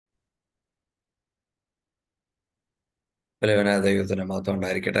ബലവനായ ദൈവത്തിന് മഹത്വം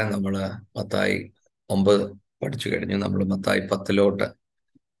ഉണ്ടായിരിക്കട്ടെ. നമ്മൾ മത്തായി 9 പഠിച്ചു കഴിഞ്ഞു. നമ്മൾ മത്തായി 10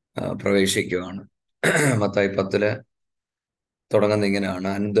 പ്രവേശിക്കുകയാണ്. മത്തായി 10 തുടങ്ങുന്ന ഇങ്ങനെയാണ്: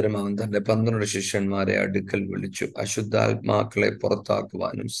 അനന്തരം അവൻ തന്റെ 12 ശിഷ്യന്മാരെ അടുക്കൽ വിളിച്ചു, അശുദ്ധാത്മാക്കളെ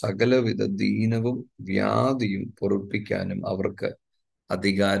പുറത്താക്കുവാനും സകലവിധ ദീനവും വ്യാധിയും പൊറുപ്പിക്കാനും അവർക്ക്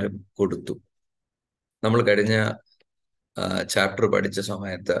അധികാരം കൊടുത്തു. നമ്മൾ കഴിഞ്ഞ ചാപ്റ്റർ പഠിച്ച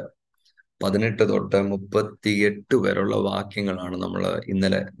സമയത്ത് 18 തൊട്ട് 38 വരെയുള്ള വാക്യങ്ങളാണ്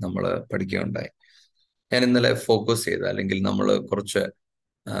ഇന്നലെ നമ്മൾ പഠിക്കുകയുണ്ടായി. ഞാൻ ഇന്നലെ ഫോക്കസ് ചെയ്ത, അല്ലെങ്കിൽ നമ്മൾ കുറച്ച്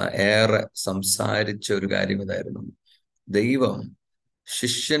ഏറെ സംസാരിച്ച ഒരു കാര്യം ഇതായിരുന്നു: ദൈവം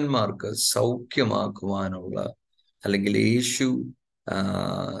ശിഷ്യന്മാർക്ക് സൗഖ്യമാക്കുവാനുള്ള, അല്ലെങ്കിൽ യേശു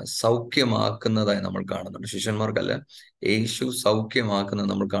സൗഖ്യമാക്കുന്നതായി നമ്മൾ കാണുന്നുണ്ട്. ശിഷ്യന്മാർക്കല്ല, യേശു സൗഖ്യമാക്കുന്നത്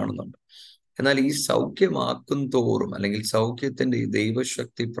നമ്മൾ കാണുന്നുണ്ട്. എന്നാൽ ഈ സൗഖ്യമാക്കും തോറും, അല്ലെങ്കിൽ സൗഖ്യത്തിന്റെ ഈ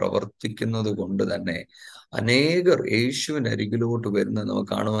ദൈവശക്തി പ്രവർത്തിക്കുന്നത് കൊണ്ട് തന്നെ അനേകർ യേശുവിന് അരികിലോട്ട് വരുന്നത് നമുക്ക്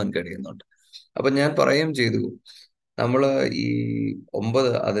കാണുവാൻ കഴിയുന്നുണ്ട്. അപ്പൊ ഞാൻ പറയുകയും ചെയ്തു, ഈ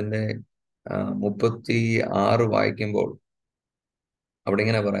 9 അതിന്റെ 36 വായിക്കുമ്പോൾ അവിടെ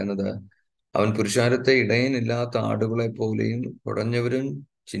ഇങ്ങനെ പറയുന്നത്: അവൻ പുരുഷാരത്തെ ഇടയനില്ലാത്ത ആടുകളെ പോലെയും കുടഞ്ഞവരും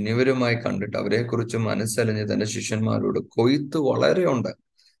ചിന്നിയവരുമായി കണ്ടിട്ട് അവരെക്കുറിച്ച് മനസ്സലിഞ്ഞ് തന്റെ ശിഷ്യന്മാരോട്, കൊയ്ത്ത് വളരെ ഉണ്ട്,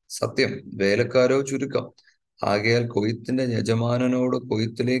 സത്യം, വേലക്കാരോ ചുരുക്കം. ആകയാൽ കൊയ്ത്തിന്റെ യജമാനനോട്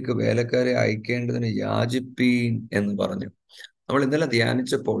കൊയ്ത്തിലേക്ക് വേലക്കാരെ അയക്കേണ്ടതിന് യാചിപ്പീൻ എന്ന് പറഞ്ഞു. നമ്മൾ ഇന്നലെ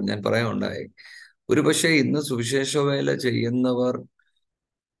ധ്യാനിച്ചപ്പോൾ ഞാൻ പറയാനുണ്ടായി, ഒരുപക്ഷെ ഇന്ന് സുവിശേഷ വേല ചെയ്യുന്നവർ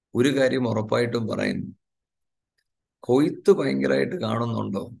ഒരു കാര്യം ഉറപ്പായിട്ടും പറയും: കൊയ്ത്ത് ഭയങ്കരമായിട്ട്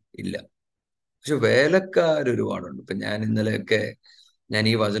കാണുന്നുണ്ടോ? ഇല്ല. പക്ഷെ വേലക്കാരൊരുപാടുണ്ട്. ഇപ്പൊ ഞാൻ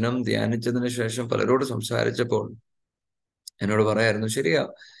ഈ വചനം ധ്യാനിച്ചതിന് ശേഷം പലരോട് സംസാരിച്ചപ്പോൾ എന്നോട് പറയായിരുന്നു, ശരിയാ,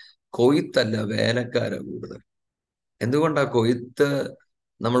 കൊയ്ത്തല്ല, വേലക്കാരാ കൂടുതൽ. എന്തുകൊണ്ടാ കൊയ്ത്ത്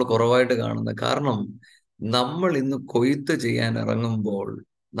നമ്മൾ കുറവായിട്ട് കാണുന്നത്? കാരണം നമ്മൾ ഇന്ന് കൊയ്ത്ത് ചെയ്യാൻ ഇറങ്ങുമ്പോൾ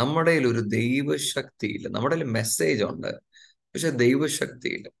നമ്മുടെ ഒരു ദൈവശക്തിയില്ല. നമ്മുടെ മെസ്സേജ് ഉണ്ട്, പക്ഷെ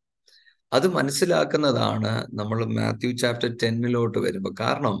ദൈവശക്തിയില്ല. അത് മനസ്സിലാക്കുന്നതാണ് നമ്മൾ മാത്യു ചാപ്റ്റർ 10 വരുമ്പോൾ.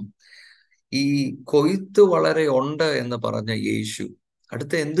 കാരണം ഈ കൊയ്ത്ത് വളരെ ഉണ്ട് എന്ന് പറഞ്ഞ യേശു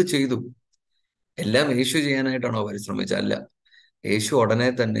അടുത്ത് എന്ത് ചെയ്തു? എല്ലാം യേശു ചെയ്യാനായിട്ടാണോ പരിശ്രമിച്ചത്? അല്ല. യേശു ഉടനെ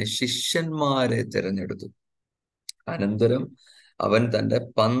തന്നെ ശിഷ്യന്മാരെ തിരഞ്ഞെടുത്തു. അനന്തരം അവൻ തന്റെ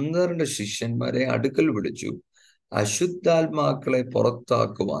 12 ശിഷ്യന്മാരെ അടുക്കൽ വിളിച്ചു, അശുദ്ധാത്മാക്കളെ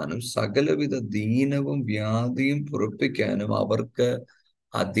പുറത്താക്കുവാനും സകലവിധ ദീനവും വ്യാധിയും പൊറുപ്പിക്കാനും അവർക്ക്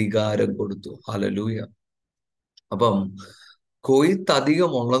അധികാരം കൊടുത്തു. ഹല്ലേലൂയ. അപ്പം കൊയ്ത്ത്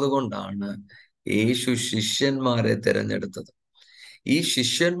അധികം ഉള്ളത് കൊണ്ടാണ് യേശു ശിഷ്യന്മാരെ തിരഞ്ഞെടുത്തത്. ഈ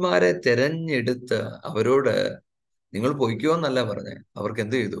ശിഷ്യന്മാരെ തിരഞ്ഞെടുത്ത് അവരോട് നിങ്ങൾ പൊയ്ക്കോ എന്നല്ല പറഞ്ഞേ, അവർക്ക്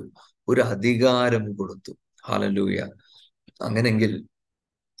എന്ത് ചെയ്തു? ഒരു അധികാരം കൊടുത്തു. ഹല്ലേലൂയ. അങ്ങനെങ്കിൽ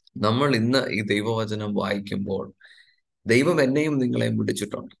നമ്മൾ ഇന്ന് ഈ ദൈവവചനം വായിക്കുമ്പോൾ, ദൈവം എന്നെയും നിങ്ങളെയും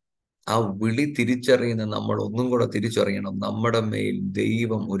വിളിച്ചിട്ടുണ്ട്. ആ വിളി തിരിച്ചറിയുന്ന നമ്മൾ ഒന്നും കൂടെ തിരിച്ചറിയണം, നമ്മുടെ മേൽ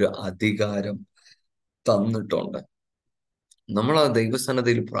ദൈവം ഒരു അധികാരം തന്നിട്ടുണ്ട്. നമ്മൾ ആ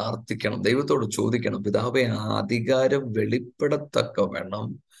ദൈവസന്നിധിയിൽ പ്രാർത്ഥിക്കണം, ദൈവത്തോട് ചോദിക്കണം, പിതാവേ, ആ അധികാരം വെളിപ്പെടത്തക്ക വേണം.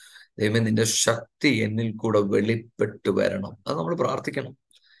 ദൈവമേ, നിന്റെ ശക്തി എന്നിൽ കൂടെ വെളിപ്പെട്ട് വരണം. അത് നമ്മൾ പ്രാർത്ഥിക്കണം.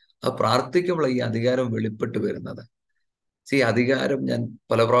 അത് പ്രാർത്ഥിക്കുമ്പോൾ ഈ അധികാരം വെളിപ്പെട്ട് വരുന്നത്. അധികാരം ഞാൻ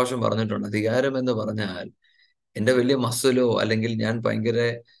പല പ്രാവശ്യം പറഞ്ഞിട്ടുണ്ട്. അധികാരം എന്ന് പറഞ്ഞാൽ എൻ്റെ വലിയ മസിലോ, അല്ലെങ്കിൽ ഞാൻ ഭയങ്കര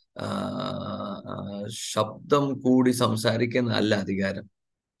ആ, ആ, ശബ്ദം കൂടി സംസാരിക്കുന്നതല്ല അധികാരം.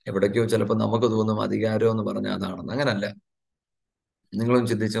 എവിടേക്കോ ചിലപ്പോൾ നമുക്ക് തോന്നും അധികാരം എന്ന് പറഞ്ഞാൽ അതാണെന്ന്. അങ്ങനല്ല. നിങ്ങളും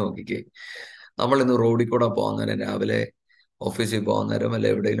ചിന്തിച്ച് നോക്കിക്കേ. നമ്മൾ ഇന്ന് റോഡിൽ കൂടെ പോകുന്നേരം, രാവിലെ ഓഫീസിൽ പോകുന്നേരം, അല്ലെ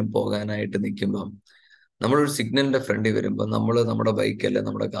എവിടെയെങ്കിലും പോകാനായിട്ട് നിൽക്കുമ്പം, നമ്മളൊരു സിഗ്നലിന്റെ ഫ്രണ്ടിൽ വരുമ്പോൾ നമ്മൾ നമ്മുടെ ബൈക്കല്ല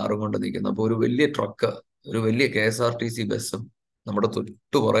നമ്മുടെ കാറും കൊണ്ട് നിൽക്കുന്നു. അപ്പോൾ ഒരു വലിയ ട്രക്ക്, ഒരു വലിയ KSRTC ബസ്സും നമ്മുടെ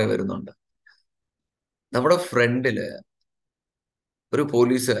തൊട്ടു പുറകെ വരുന്നുണ്ട്. നമ്മുടെ ഫ്രണ്ടില് ഒരു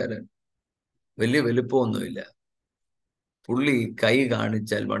പോലീസുകാരൻ, വലിയ വലുപ്പമൊന്നുമില്ല. പുള്ളി കൈ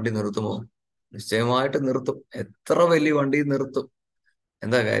കാണിച്ചാൽ വണ്ടി നിർത്തുമോ? നിശ്ചയമായിട്ട് നിർത്തും. എത്ര വലിയ വണ്ടി നിർത്തും.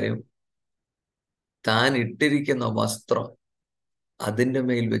 എന്താ കാര്യം? താൻ ഇട്ടിരിക്കുന്ന വസ്ത്രം, അതിൻ്റെ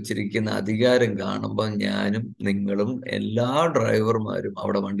മേൽ വെച്ചിരിക്കുന്ന അധികാരം കാണുമ്പോൾ ഞാനും നിങ്ങളും എല്ലാ ഡ്രൈവർമാരും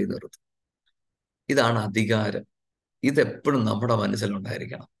അവിടെ വണ്ടി നിർത്തും. ഇതാണ് അധികാരം. ഇതെപ്പോഴും നമ്മുടെ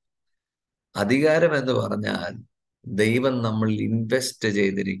മനസ്സിലുണ്ടായിരിക്കണം. അധികാരം എന്ന് പറഞ്ഞാൽ ദൈവം നമ്മളിൽ ഇൻവെസ്റ്റ്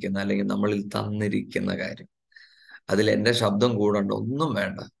ചെയ്തിരിക്കുന്ന, അല്ലെങ്കിൽ നമ്മളിൽ തന്നിരിക്കുന്ന കാര്യം. അതിൽ എൻ്റെ ശബ്ദം കൂടണ്ട, ഒന്നും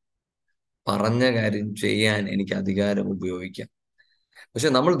വേണ്ട. പറഞ്ഞ കാര്യം ചെയ്യാൻ എനിക്ക് അധികാരം ഉപയോഗിക്കാം. പക്ഷെ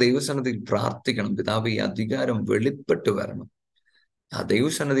നമ്മൾ ദൈവസന്നിധിയിൽ പ്രാർത്ഥിക്കണം, പിതാവ്, ഈ അധികാരം വെളിപ്പെട്ട് വരണം. ആ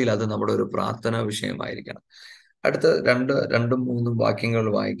ദൈവസന്നിധിയിൽ അത് നമ്മുടെ ഒരു പ്രാർത്ഥനാ വിഷയമായിരിക്കണം. അടുത്ത രണ്ടും മൂന്നും വാക്യങ്ങൾ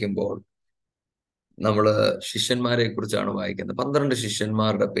വായിക്കുമ്പോൾ നമ്മൾ ശിഷ്യന്മാരെ കുറിച്ചാണ് വായിക്കുന്നത്. 12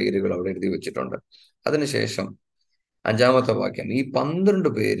 ശിഷ്യന്മാരുടെ പേരുകൾ അവിടെ എഴുതി വെച്ചിട്ടുണ്ട്. അതിനുശേഷം 5-ാമത്തെ വാക്യം, ഈ 12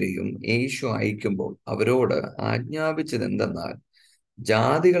 പേരെയും യേശു അയക്കുമ്പോൾ അവരോട് ആജ്ഞാപിച്ചത് എന്തെന്നാൽ,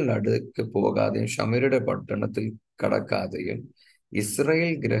 ജാതികളുടെ അടുക്ക് പോകാതെയും ശമര്യരുടെ പട്ടണത്തിൽ കടക്കാതെയും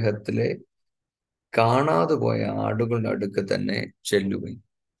ഇസ്രായേൽ ഗൃഹത്തിലെ കാണാതെ പോയ ആടുകളുടെ അടുക്ക് തന്നെ ചെല്ലുവിൻ.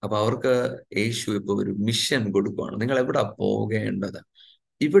 അപ്പൊ അവർക്ക് യേശു ഇപ്പൊ ഒരു മിഷൻ കൊടുക്കുകയാണ്. നിങ്ങൾ എവിടെ പോകേണ്ടത്?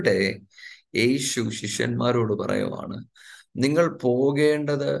 ഇവിടെ യേശു ശിഷ്യന്മാരോട് പറയുവാണ്, നിങ്ങൾ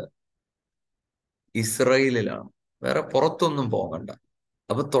പോകേണ്ടത് ഇസ്രായേലിലാണ്, വേറെ പുറത്തൊന്നും പോകണ്ട.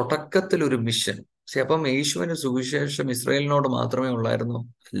 അപ്പൊ തുടക്കത്തിൽ ഒരു മിഷൻ. പക്ഷെ അപ്പം യേശുവിന്റെ സുവിശേഷം ഇസ്രായേലിനോട് മാത്രമേ ഉള്ളായിരുന്നു?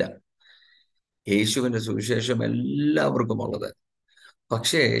 അല്ല, യേശുവിന്റെ സുവിശേഷം എല്ലാവർക്കും ഉള്ളത്.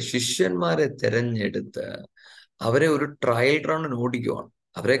 പക്ഷേ ശിഷ്യന്മാരെ തെരഞ്ഞെടുത്ത് അവരെ ഒരു ട്രയൽ റണ്ണിന് ഓടിക്കുവാണ്,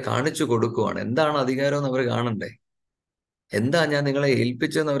 അവരെ കാണിച്ചു കൊടുക്കുവാണ്. എന്താണ് അധികാരം എന്ന് അവർ കാണണ്ടേ, എന്താ ഞാൻ നിങ്ങളെ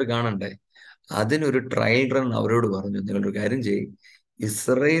ഏൽപ്പിച്ചതെന്ന് അവർ കാണണ്ടേ. അതിനൊരു ട്രയൽ റൺ അവരോട് പറഞ്ഞു, നിങ്ങളൊരു കാര്യം ചെയ്യും,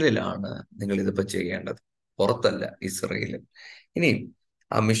 ഇസ്രയേലിലാണ് നിങ്ങൾ ഇതിപ്പോ ചെയ്യേണ്ടത്, പുറത്തല്ല, ഇസ്രയേലിൽ. ഇനി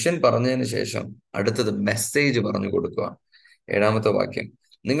ആ മിഷൻ പറഞ്ഞതിന് ശേഷം അടുത്തത് മെസ്സേജ് പറഞ്ഞു കൊടുക്കുക. 7-ാമത്തെ വാക്യം,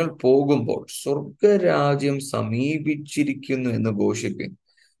 നിങ്ങൾ പോകുമ്പോൾ സ്വർഗരാജ്യം സമീപിച്ചിരിക്കുന്നു എന്ന് ഘോഷിപ്പിൻ,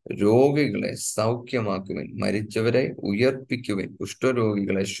 രോഗികളെ സൗഖ്യമാക്കുവിൻ, മരിച്ചവരെ ഉയർപ്പിക്കുവിൻ,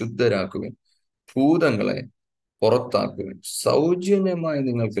 കുഷ്ഠരോഗികളെ ശുദ്ധരാക്കുവിൻ, ഭൂതങ്ങളെ പുറത്താക്കുവിൻ. സൗജന്യമായി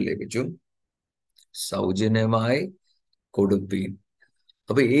നിങ്ങൾക്ക് ലഭിച്ചു, സൗജന്യമായി കൊടുപ്പീൻ.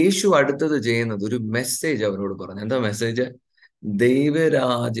 അപ്പൊ യേശു അടുത്തത് ചെയ്യുന്നത് ഒരു മെസ്സേജ് അവരോട് പറഞ്ഞു. എന്താ മെസ്സേജ്?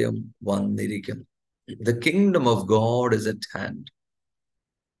 ദൈവരാജ്യം വന്നിരിക്കുന്നു. The kingdom of God is at hand.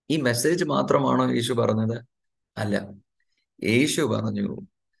 ഈ മെസ്സേജ് മാത്രമാണോ യേശു പറഞ്ഞത്? അല്ല, യേശു പറഞ്ഞു,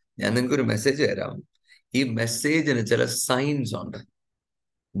 ഞാൻ നിങ്ങൾക്കൊരു മെസ്സേജ് തരാം, ഈ മെസ്സേജിന് ചില സൈൻസ് ഉണ്ട്.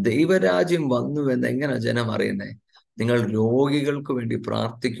 ദൈവരാജ്യം വന്നു എന്ന് എങ്ങനെ ജനം അറിയുന്നേ? നിങ്ങൾ രോഗികൾക്ക് വേണ്ടി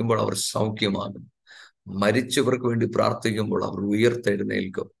പ്രാർത്ഥിക്കുമ്പോൾ അവർ സൗഖ്യമാകും, മരിച്ചവർക്ക് വേണ്ടി പ്രാർത്ഥിക്കുമ്പോൾ അവർ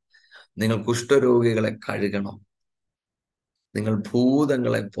ഉയർത്തെഴുന്നേൽക്കും, നിങ്ങൾ കുഷ്ഠരോഗികളെ കഴുകണം, നിങ്ങൾ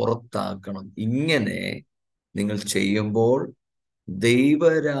ഭൂതങ്ങളെ പുറത്താക്കണം. ഇങ്ങനെ നിങ്ങൾ ചെയ്യുമ്പോൾ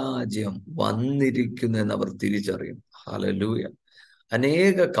ദൈവരാജ്യം വന്നിരിക്കുന്നു എന്ന് അവർ തിരിച്ചറിയും. ഹല്ലേലൂയ.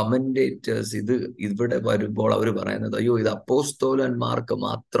 അനേക കമന്റേറ്റേഴ്സ് ഇവിടെ വരുമ്പോൾ അവർ പറയുന്നത്, അയ്യോ ഇത് അപ്പോസ്തോലന്മാർക്ക്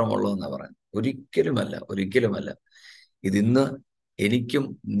മാത്രമുള്ളതെന്നാണ് പറയുന്നത്. ഒരിക്കലുമല്ല, ഒരിക്കലുമല്ല. ഇതിന്ന് എനിക്കും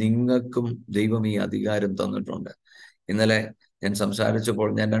നിങ്ങൾക്കും ദൈവം ഈ അധികാരം തന്നിട്ടുണ്ട്. ഇന്നലെ ഞാൻ സംസാരിച്ചപ്പോൾ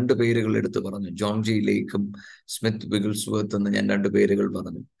ഞാൻ 2 പേരുകൾ എടുത്തു പറഞ്ഞു. ജോൺ ജി ലേക്കും സ്മിത്ത് വിഗിൾസ്വർത്ത് എന്ന് ഞാൻ 2 പേരുകൾ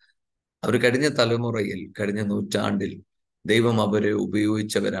പറഞ്ഞു. അവർ കഴിഞ്ഞ തലമുറയിൽ, കഴിഞ്ഞ നൂറ്റാണ്ടിൽ ദൈവം അവരെ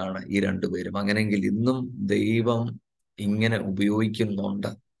ഉപയോഗിച്ചവരാണ് ഈ 2 പേരും. അങ്ങനെയെങ്കിൽ ഇന്നും ദൈവം ഇങ്ങനെ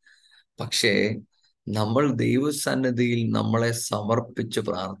ഉപയോഗിക്കുന്നുണ്ട്. പക്ഷേ നമ്മൾ ദൈവസന്നിധിയിൽ നമ്മളെ സമർപ്പിച്ച്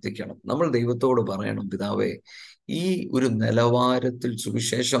പ്രാർത്ഥിക്കണം. നമ്മൾ ദൈവത്തോട് പറയണം, പിതാവേ, ഈ ഒരു നിലവാരത്തിൽ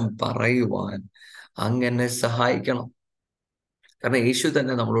സുവിശേഷം പറയുവാൻ അങ്ങനെ സഹായിക്കണം. കാരണം യേശു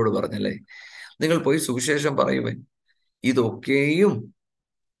തന്നെ നമ്മളോട് പറഞ്ഞല്ലേ, നിങ്ങൾ പോയി സുവിശേഷം പറയുവൻ, ഇതൊക്കെയും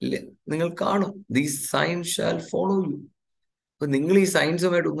നിങ്ങൾ കാണും, these signs shall follow you. അപ്പൊ നിങ്ങൾ ഈ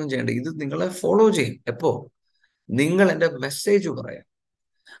സയൻസുമായിട്ട് ഒന്നും ചെയ്യേണ്ട, ഇത് നിങ്ങളെ ഫോളോ ചെയ്യും. എപ്പോ? നിങ്ങൾ എൻ്റെ മെസ്സേജ് പറയാം.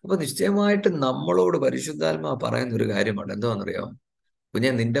 അപ്പൊ നിശ്ചയമായിട്ട് നമ്മളോട് പരിശുദ്ധാത്മാ പറയുന്ന ഒരു കാര്യമാണ്. എന്താണെന്നറിയോ?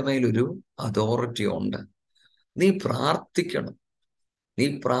 കുഞ്ഞെ, നിന്റെ മേലൊരു അതോറിറ്റി ഉണ്ട്, നീ പ്രാർത്ഥിക്കണം. നീ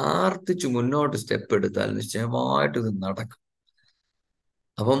പ്രാർത്ഥിച്ചു മുന്നോട്ട് സ്റ്റെപ്പ് എടുത്താൽ നിശ്ചയമായിട്ട് ഇത് നടക്കും.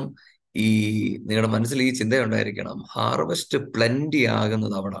 അപ്പം ഈ നിങ്ങളുടെ മനസ്സിൽ ഈ ചിന്തയുണ്ടായിരിക്കണം, ഹാർവസ്റ്റ് പ്ലെന്റി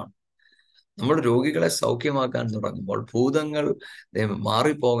ആകുന്നത് അവിടാണ്. നമ്മൾ രോഗികളെ സൗഖ്യമാക്കാൻ തുടങ്ങുമ്പോൾ, ഭൂതങ്ങൾ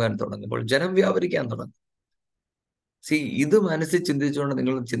മാറിപ്പോകാൻ തുടങ്ങുമ്പോൾ, ജനം വ്യാപരിക്കാൻ തുടങ്ങും. ഇത് മനസ്സിൽ ചിന്തിച്ചുകൊണ്ട്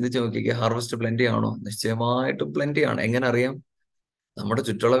നിങ്ങൾ ചിന്തിച്ച് നോക്കിക്കുക, ഹാർവസ്റ്റ് പ്ലെന്റി ആണോ? നിശ്ചയമായിട്ടും പ്ലെന്റി ആണ്. എങ്ങനെ അറിയാം? നമ്മുടെ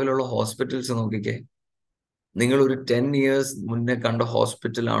ചുറ്റളവിലുള്ള ഹോസ്പിറ്റൽസ് നോക്കിക്കേ. നിങ്ങൾ ഒരു 10 ഇയേഴ്സ് മുന്നേ കണ്ട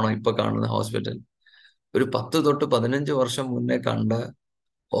ഹോസ്പിറ്റലാണോ ഇപ്പൊ കാണുന്ന ഹോസ്പിറ്റൽ? ഒരു 10 തൊട്ട് 15 വർഷം മുന്നേ കണ്ട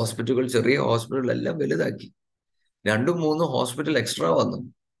ഹോസ്പിറ്റലുകൾ, ചെറിയ ഹോസ്പിറ്റലുകളെല്ലാം വലുതാക്കി. 2-3 ഹോസ്പിറ്റൽ എക്സ്ട്രാ വന്നു.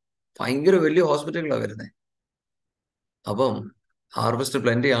 ഭയങ്കര വലിയ ഹോസ്പിറ്റലുകളാണ് വരുന്നത്. അപ്പം ഹാർവസ്റ്റ്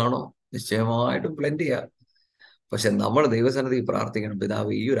പ്ലെന്റി ആണോ? നിശ്ചയമായിട്ടും പ്ലെന്റിയാ. പക്ഷെ നമ്മൾ ദൈവസന്നിധി പ്രാർത്ഥിക്കണം,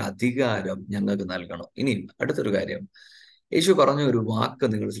 പിതാവ് ഈ ഒരു അധികാരം ഞങ്ങൾക്ക് നൽകണം. ഇനി അടുത്തൊരു കാര്യം, യേശു പറഞ്ഞ ഒരു വാക്ക്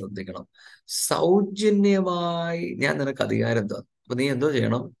നിങ്ങൾ ശ്രദ്ധിക്കണം. സൗജന്യമായി ഞാൻ നിനക്ക് അധികാരം തന്നു. അപ്പൊ നീ എന്തോ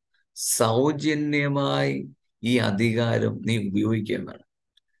ചെയ്യണം? സൗജന്യമായി ഈ അധികാരം നീ ഉപയോഗിക്കുകയും വേണം.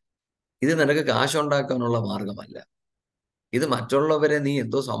 ഇത് നിനക്ക് കാശുണ്ടാക്കാനുള്ള മാർഗമല്ല. ഇത് മറ്റുള്ളവരെ നീ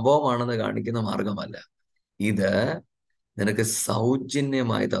എന്തോ സംഭവമാണെന്ന് കാണിക്കുന്ന മാർഗമല്ല. ഇത് നിനക്ക്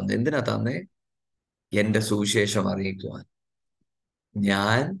സൗജന്യമായി തന്നു. എന്തിനാ തന്നേ? എന്റെ സുവിശേഷം അറിയിക്കുവാൻ,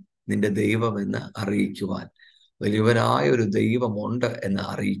 ഞാൻ നിന്റെ ദൈവമെന്ന് അറിയിക്കുവാൻ, വലിയവനായ ഒരു ദൈവമുണ്ട് എന്ന്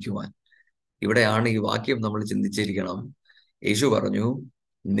അറിയിക്കുവാൻ. ഇവിടെയാണ് ഈ വാക്യം നമ്മൾ ചിന്തിച്ചിരിക്കണം. യേശു പറഞ്ഞു,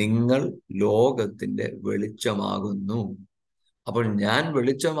 നിങ്ങൾ ലോകത്തിന്റെ വെളിച്ചമാകുന്നു. അപ്പോൾ ഞാൻ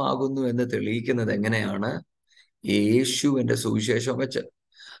വെളിച്ചമാകുന്നു എന്ന് തെളിയിക്കുന്നത് എങ്ങനെയാണ്? യേശുവിന്റെ സുവിശേഷം വെച്ച്.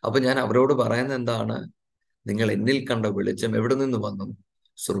 അപ്പൊ ഞാൻ അവരോട് പറയുന്നത് എന്താണ്? നിങ്ങൾ എന്നിൽ കണ്ട വെളിച്ചം എവിടെ നിന്ന് വന്നു?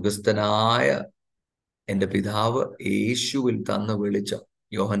 സ്വർഗസ്ഥനായ എന്റെ പിതാവ് യേശുവിൽ തന്ന വെളിച്ചം.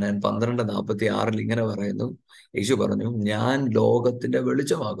 യോഹന്നാൻ 12:46 ഇങ്ങനെ പറയുന്നു. യേശു പറഞ്ഞു, ഞാൻ ലോകത്തിന്റെ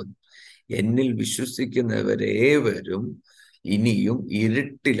വെളിച്ചമാകുന്നു. എന്നിൽ വിശ്വസിക്കുന്നവരേവരും ഇനിയും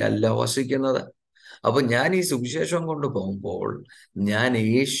ഇരുട്ടിലല്ല വസിക്കുന്നത്. അപ്പൊ ഞാൻ ഈ സുവിശേഷം കൊണ്ട് പോകുമ്പോൾ ഞാൻ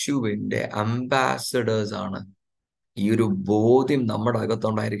യേശുവിന്റെ അംബാസഡേഴ്സ് ആണ്. ഈ ഒരു ബോധ്യം നമ്മുടെ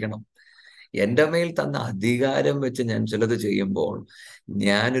അകത്തുണ്ടായിരിക്കണം. എന്റെ മേൽ തന്ന അധികാരം വെച്ച് ഞാൻ ചിലത് ചെയ്യുമ്പോൾ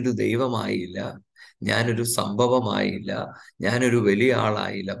ഞാനൊരു ദൈവമായില്ല, ഞാനൊരു സംഭവമായില്ല, ഞാനൊരു വലിയ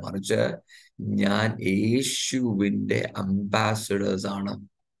ആളായില്ല. മറിച്ച് ഞാൻ യേശുവിന്റെ അംബാസഡേഴ്സ് ആണ്.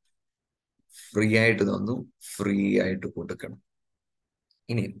 ഫ്രീ ആയിട്ട് തന്നു, ഫ്രീ ആയിട്ട് കൊടുക്കണം.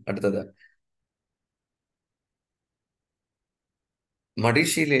 ഇനി അടുത്തത്,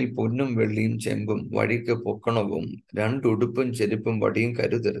 മടിശീലയിൽ പൊന്നും വെള്ളിയും ചെമ്പും വഴിക്ക് പൊക്കണവും രണ്ടുടുപ്പും ചെരുപ്പും വടിയും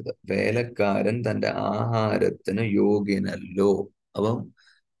കരുതരുത്. വേലക്കാരൻ തന്റെ ആഹാരത്തിന് യോഗ്യനല്ലോ. അപ്പം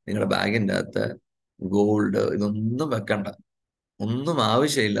നിങ്ങളുടെ ബാഗിൻ്റെ അകത്ത് ഗോൾഡ് ഇതൊന്നും വെക്കണ്ട, ഒന്നും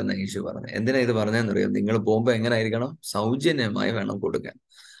ആവശ്യമില്ലെന്ന് യേശു പറഞ്ഞു. എന്തിനാ ഇത് പറഞ്ഞതെന്നറിയാം? നിങ്ങൾ പോകുമ്പോൾ എങ്ങനെ ആയിരിക്കണം? സൗജന്യമായി വേണം കൊടുക്കാൻ.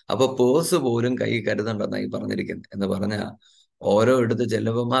 അപ്പൊ പേഴ്സ് പോലും കൈ കരുതണ്ടെന്നായി പറഞ്ഞിരിക്കുന്നത്. എന്ന് പറഞ്ഞാൽ ഓരോ ഇടത്ത്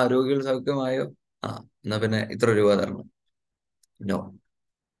ചെല്ലുമ്പോൾ ആരോഗ്യ സൗഖ്യമായോ, ആ എന്നാ പിന്നെ ഇത്ര രൂപ തരണം. നോ,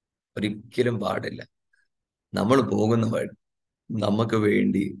 ഒരിക്കലും പാടില്ല. നമ്മൾ പോകുന്ന വഴി നമുക്ക്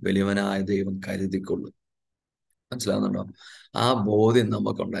വേണ്ടി വലിയവനായ ദൈവം കരുതിക്കൊള്ളും. മനസ്സിലാവുന്നുണ്ടോ? ആ ബോധ്യം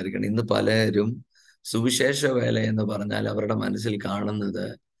നമുക്കുണ്ടായിരിക്കണം. ഇന്ന് പലരും സുവിശേഷ വേല എന്ന് പറഞ്ഞാൽ അവരുടെ മനസ്സിൽ കാണുന്നത്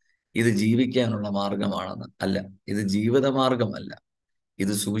ഇത് ജീവിക്കാനുള്ള മാർഗമാണെന്ന്. അല്ല, ഇത് ജീവിത മാർഗമല്ല,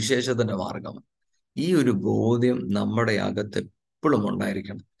 ഇത് സുവിശേഷത്തിന്റെ മാർഗമാണ്. ഈ ഒരു ബോധ്യം നമ്മുടെ അകത്ത് എപ്പോഴും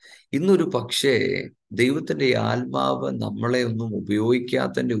ഉണ്ടായിരിക്കണം. ഇന്നൊരു പക്ഷേ ദൈവത്തിന്റെ ഈ ആത്മാവ് നമ്മളെ ഒന്നും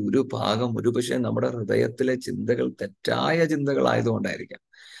ഉപയോഗിക്കാത്തതിന്റെ ഒരു ഭാഗം ഒരുപക്ഷെ നമ്മുടെ ഹൃദയത്തിലെ ചിന്തകൾ തെറ്റായ ചിന്തകളായതുകൊണ്ടായിരിക്കാം.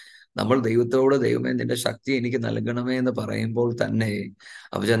 നമ്മൾ ദൈവത്തോട്, ദൈവമേ നിന്റെ ശക്തി എനിക്ക് നൽകണമേ എന്ന് പറയുമ്പോൾ തന്നെ,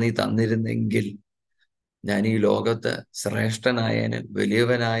 അവജ നീ തന്നിരുന്നെങ്കിൽ ഞാൻ ഈ ലോകത്ത് ശ്രേഷ്ഠനായേനും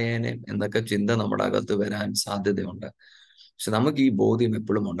വലിയവനായേനും എന്നൊക്കെ ചിന്ത നമ്മുടെ അകത്ത് വരാൻ സാധ്യതയുണ്ട്. പക്ഷെ നമുക്ക് ഈ ബോധ്യം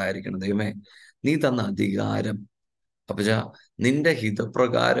എപ്പോഴും ഉണ്ടായിരിക്കണം. ദൈവമേ നീ തന്ന അധികാരം അപ്പച്ച നിന്റെ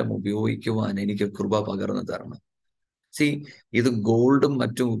ഹിതപ്രകാരം ഉപയോഗിക്കുവാൻ എനിക്ക് കൃപ പകർന്നു തരണം. സി, ഇത് ഗോൾഡും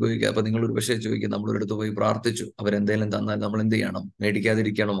മറ്റും ഉപയോഗിക്കുക. അപ്പൊ നിങ്ങൾ ഒരു പക്ഷേ ചോദിക്കും, നമ്മളൊരിടത്ത് പോയി പ്രാർത്ഥിച്ചു, അവരെന്തേലും തന്നാൽ നമ്മൾ എന്ത് ചെയ്യണം?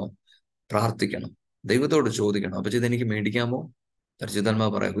 മേടിക്കാതിരിക്കണമോ? പ്രാർത്ഥിക്കണം, ദൈവത്തോട് ചോദിക്കണം, അപ്പൊ ഇതെനിക്ക് മേടിക്കാമോ?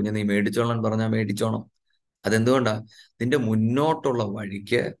 പരിശുദ്ധാത്മാവ് പറയാം, കുഞ്ഞ് നീ മേടിച്ചോളാൻ പറഞ്ഞാൽ മേടിച്ചോണം. അതെന്തുകൊണ്ടാ? നിന്റെ മുന്നോട്ടുള്ള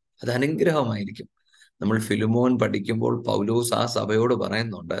വഴിക്ക് അത് അനുഗ്രഹമായിരിക്കും. നമ്മൾ ഫിലിമോൻ പഠിക്കുമ്പോൾ പൗലോസ് ആ സഭയോട്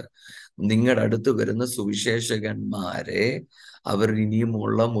പറയുന്നുണ്ട്, നിങ്ങളുടെ അടുത്ത് വരുന്ന സുവിശേഷകന്മാരെ അവർ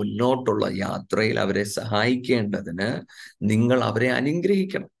ഇനിയുമുള്ള മുന്നോട്ടുള്ള യാത്രയിൽ അവരെ സഹായിക്കേണ്ടതിന് നിങ്ങൾ അവരെ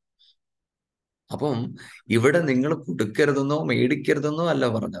അനുഗ്രഹിക്കണം. അപ്പം ഇവിടെ നിങ്ങൾ കൊടുക്കരുതെന്നോ മേടിക്കരുതെന്നോ അല്ല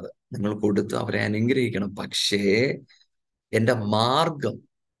പറഞ്ഞത്, നിങ്ങൾ കൊടുത്ത് അവരെ അനുഗ്രഹിക്കണം. പക്ഷേ എൻ്റെ മാർഗം,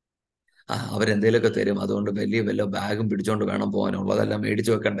 അവരെന്തേലൊക്കെ തരും, അതുകൊണ്ട് വലിയ വല്ല ബാഗും പിടിച്ചോണ്ട് വേണം പോകാനുള്ളതെല്ലാം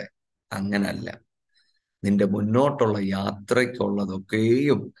മേടിച്ചു വെക്കണ്ടേ? അങ്ങനല്ല. നിന്റെ മുന്നോട്ടുള്ള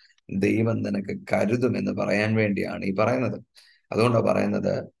യാത്രയ്ക്കുള്ളതൊക്കെയും ദൈവം നിനക്ക് കരുതുമെന്ന് പറയാൻ വേണ്ടിയാണ് ഈ പറയുന്നത്. അതുകൊണ്ടാണ്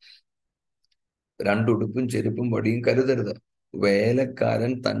പറയുന്നത്, രണ്ടുടുപ്പും ചെരുപ്പും വടിയും കരുതരുത്.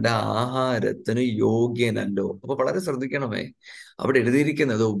 വേലക്കാരൻ തന്റെ ആഹാരത്തിന് യോഗ്യനല്ലോ. അപ്പൊ വളരെ ശ്രദ്ധിക്കണമേ, അവിടെ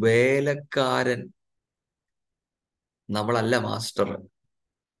എഴുതിയിരിക്കുന്നത് വേലക്കാരൻ, നമ്മളല്ല മാസ്റ്റർ.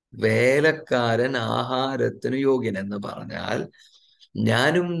 വേലക്കാരൻ ആഹാരത്തിന് യോഗ്യൻ എന്ന് പറഞ്ഞാൽ,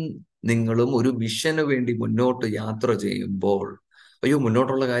 ഞാനും നിങ്ങളും ഒരു മിഷന് വേണ്ടി മുന്നോട്ട് യാത്ര ചെയ്യുമ്പോൾ, അയ്യോ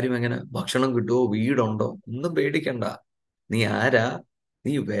മുന്നോട്ടുള്ള കാര്യം എങ്ങനെ? ഭക്ഷണം കിട്ടുമോ? വീടുണ്ടോ? ഒന്നും പേടിക്കണ്ട. നീ ആരാ?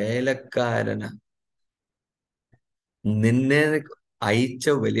 നീ വേലക്കാരന. നിന്നെ അയച്ച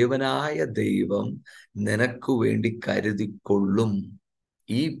വലിയവനായ ദൈവം നിനക്ക് വേണ്ടി കരുതിക്കൊള്ളും.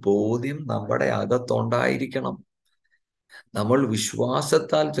 ഈ ബോധ്യം നമ്മുടെ അകത്തുണ്ടായിരിക്കണം. നമ്മൾ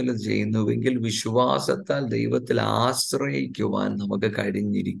വിശ്വാസത്താൽ ചിലത് ചെയ്യുന്നുവെങ്കിൽ വിശ്വാസത്താൽ ദൈവത്തിൽ ആശ്രയിക്കുവാൻ നമുക്ക്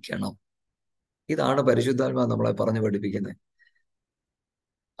കഴിഞ്ഞിരിക്കണം. ഇതാണ് പരിശുദ്ധാത്മാവ് നമ്മളെ പറഞ്ഞു പഠിപ്പിക്കുന്നത്.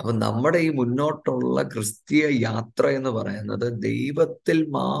 അപ്പൊ നമ്മുടെ ഈ മുന്നോട്ടുള്ള ക്രിസ്തീയ യാത്ര എന്ന് പറയുന്നത് ദൈവത്തിൽ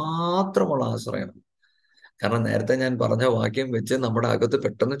മാത്രമുള്ള ആശ്രയം. കാരണം നേരത്തെ ഞാൻ പറഞ്ഞ വാക്യം വെച്ച് നമ്മുടെ അകത്ത്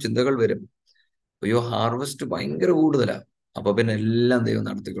പെട്ടെന്ന് ചിന്തകൾ വരും, അയ്യോ ഹാർവസ്റ്റ് ഭയങ്കര കൂടുതലാ, അപ്പൊ പിന്നെ എല്ലാം ദൈവം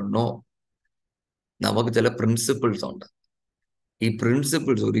നടത്തിക്കൊള്ളണോ? നമുക്ക് ചില പ്രിൻസിപ്പിൾസ് ഉണ്ട്. ഈ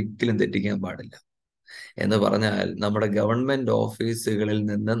പ്രിൻസിപ്പിൾസ് ഒരിക്കലും തെറ്റിക്കാൻ പാടില്ല. എന്ന് പറഞ്ഞാൽ, നമ്മുടെ ഗവൺമെന്റ് ഓഫീസുകളിൽ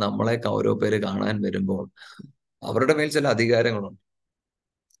നിന്ന് നമ്മളെ ഓരോ പേര് കാണാൻ വരുമ്പോൾ അവരുടെ മേൽ ചില അധികാരങ്ങളുണ്ട്.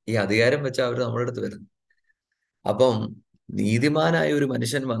 ഈ അധികാരം വെച്ച് അവർ നമ്മുടെ അടുത്ത് വരുന്നു. അപ്പം നീതിമാനായ ഒരു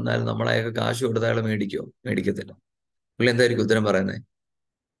മനുഷ്യൻ വന്നാൽ നമ്മൾ അയാൾക്ക് കാശ് കൊടുത്ത അയാൾ മേടിക്കോ? മേടിക്കത്തില്ല. പുള്ളി എന്തായിരിക്കും ഉത്തരം പറയുന്നത്?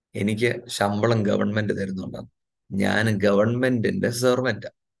 എനിക്ക് ശമ്പളം ഗവൺമെന്റ് തരുന്നുണ്ടാണ്. ഞാൻ ഗവൺമെന്റിന്റെ സെർവന്റ്.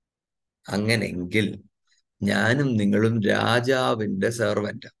 അങ്ങനെങ്കിൽ ഞാനും നിങ്ങളും രാജാവിന്റെ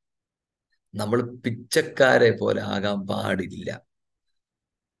സെർവന്റ്. നമ്മൾ പിച്ചക്കാരെ പോലെ ആകാൻ പാടില്ല.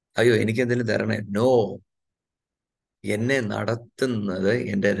 അയ്യോ എനിക്ക് എന്തെങ്കിലും തരണേ, നോ. എന്നെ നടത്തുന്നത്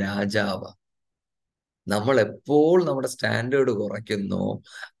എൻ്റെ രാജാവ്. നമ്മൾ എപ്പോൾ നമ്മുടെ സ്റ്റാൻഡേർഡ് കുറയ്ക്കുന്നു,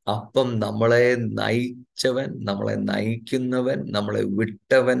 അപ്പം നമ്മളെ നയിച്ചവൻ, നമ്മളെ നയിക്കുന്നവൻ, നമ്മളെ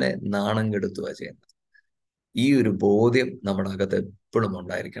വിട്ടവനെ നാണം കെടുത്തുക ചെയ്യുന്നത്. ഈ ഒരു ബോധ്യം നമ്മുടെ അകത്ത് എപ്പോഴും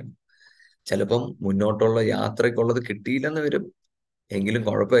ഉണ്ടായിരിക്കണം. ചിലപ്പം മുന്നോട്ടുള്ള യാത്രയ്ക്കുള്ളത് കിട്ടിയില്ലെന്ന് വരും, എങ്കിലും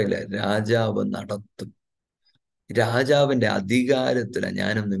കുഴപ്പമില്ല, രാജാവ് നടത്തും. രാജാവിന്റെ അധികാരത്തിലാണ്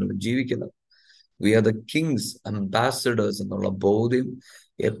ഞാനും നിങ്ങളും ജീവിക്കുന്നത്. We are the king's ambassadors എന്നുള്ള ബോധ്യം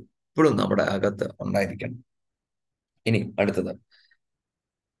എപ്പോഴും നമ്മുടെ അകത്ത് ഉണ്ടായിരിക്കണം. ഇനി അടുത്തത്,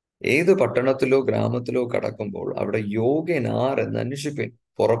 ഏത് പട്ടണത്തിലോ ഗ്രാമത്തിലോ കടക്കുമ്പോൾ അവിടെ യോഗ്യനാർ എന്ന് അന്വേഷിപ്പിൻ.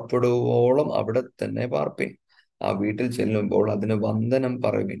 പുറപ്പെടുവോളം അവിടെ തന്നെ പാർപ്പിൻ. ആ വീട്ടിൽ ചെല്ലുമ്പോൾ അതിന് വന്ദനം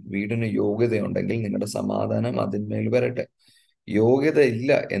പറയുവിൻ. വീടിന് യോഗ്യതയുണ്ടെങ്കിൽ നിങ്ങളുടെ സമാധാനം അതിന്മേൽ വരട്ടെ. യോഗ്യത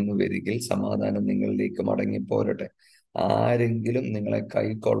ഇല്ല എന്ന് വരികിൽ സമാധാനം നിങ്ങളിലേക്ക് മടങ്ങിപ്പോരട്ടെ. ആരെങ്കിലും നിങ്ങളെ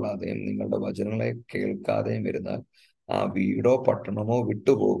കൈക്കൊള്ളാതെയും നിങ്ങളുടെ വചനങ്ങളെ കേൾക്കാതെയും വരുന്നാൽ ആ വീടോ പട്ടണമോ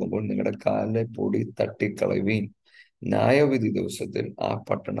വിട്ടുപോകുമ്പോൾ നിങ്ങളുടെ കാലിലെ പൊടി തട്ടിക്കളയുവീൻ. ന്യായവിധി ദിവസത്തിൽ ആ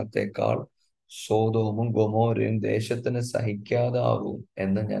പട്ടണത്തെക്കാൾ സോദോമും ഗൊമോരയും ദേശത്തിന് സഹിക്കാതാവും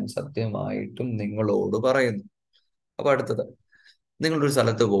എന്ന് ഞാൻ സത്യമായിട്ടും നിങ്ങളോട് പറയുന്നു. അപ്പൊ അടുത്തത്, നിങ്ങളൊരു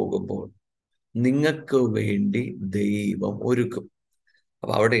സ്ഥലത്ത് പോകുമ്പോൾ നിങ്ങൾക്ക് വേണ്ടി ദൈവം ഒരുക്കും.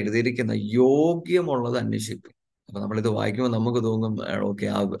 അപ്പൊ അവിടെ എഴുതിയിരിക്കുന്ന യോഗ്യമുള്ളത് അന്വേഷിക്കും. അപ്പൊ നമ്മളിത് വായിക്കുമ്പോൾ നമുക്ക് തോന്നും, ഓക്കെ,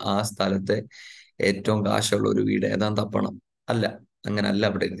 ആ സ്ഥലത്തെ ഏറ്റവും കാശുള്ള ഒരു വീട് ഏതാൻ തപ്പണം. അല്ല, അങ്ങനല്ല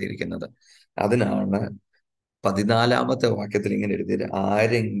അവിടെ എഴുതിയിരിക്കുന്നത്. അതിനാണ് 14-ാമത്തെ വാക്യത്തിൽ ഇങ്ങനെ എഴുതിയത്,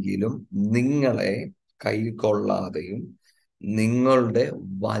 ആരെങ്കിലും നിങ്ങളെ കൈക്കൊള്ളാതെയും നിങ്ങളുടെ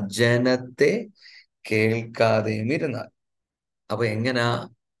വചനത്തെ കേൾക്കാതെയും ഇരുന്നാൽ. അപ്പൊ എങ്ങനാ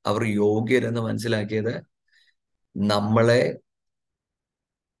അവർ യോഗ്യരെന്ന് മനസ്സിലാക്കിയത്? നമ്മളെ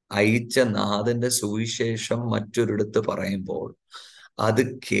അയച്ച നാഥന്റെ സുവിശേഷം മറ്റൊരിടത്ത് പറയുമ്പോൾ അത്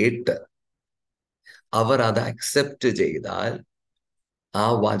കേട്ട് അവർ അത് അക്സെപ്റ്റ് ചെയ്താൽ, ആ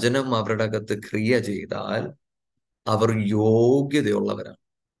വചനം അവരുടെ അകത്ത് ക്രിയ ചെയ്താൽ അവർ യോഗ്യതയുള്ളവരാണ്.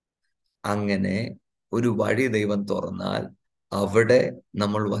 അങ്ങനെ ഒരു വഴി ദൈവം തുറന്നാൽ അവിടെ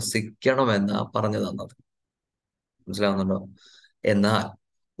നമ്മൾ വസിക്കണമെന്നാ പറഞ്ഞു തന്നത്. മനസ്സിലാവുന്നുണ്ടോ? എന്നാൽ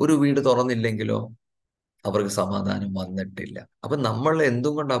ഒരു വീട് തുറന്നില്ലെങ്കിലോ അവർക്ക് സമാധാനം വന്നിട്ടില്ല. അപ്പൊ നമ്മൾ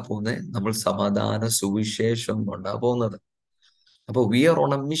എന്തും കൊണ്ടാ പോകുന്നത്? നമ്മൾ സമാധാന സുവിശേഷം കൊണ്ടാ പോകുന്നത്. അപ്പൊ V R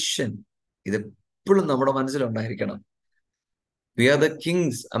on A mission. ഇത് എപ്പോഴും നമ്മുടെ മനസ്സിലുണ്ടായിരിക്കണം. V are the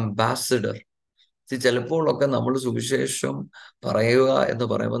Kings ambassador. ചിലപ്പോഴൊക്കെ നമ്മൾ സുവിശേഷം പറയുക എന്ന്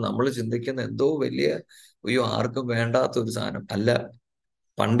പറയുമ്പോൾ നമ്മൾ ചിന്തിക്കുന്ന എന്തോ വലിയ, അയ്യോ ആർക്കും വേണ്ടാത്ത ഒരു സാധനം അല്ല.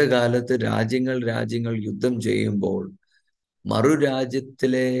 പണ്ട് കാലത്ത് രാജ്യങ്ങൾ യുദ്ധം ചെയ്യുമ്പോൾ മറു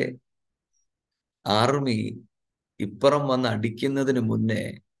രാജ്യത്തിലെ ആർമി ഇപ്പുറം വന്ന് അടിക്കുന്നതിന് മുന്നേ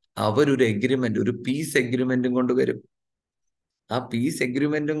അവരൊരു എഗ്രിമെന്റ്, ഒരു പീസ് എഗ്രിമെന്റും കൊണ്ടുവരും. ആ പീസ്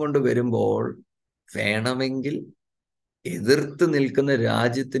എഗ്രിമെന്റും കൊണ്ട് വരുമ്പോൾ വേണമെങ്കിൽ എതിർത്ത് നിൽക്കുന്ന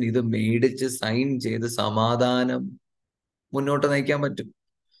രാജ്യത്തിന് ഇത് മേടിച്ച് സൈൻ ചെയ്ത് സമാധാനം മുന്നോട്ട് നയിക്കാൻ പറ്റും.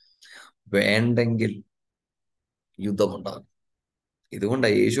 വേണ്ടെങ്കിൽ യുദ്ധമുണ്ടാകും.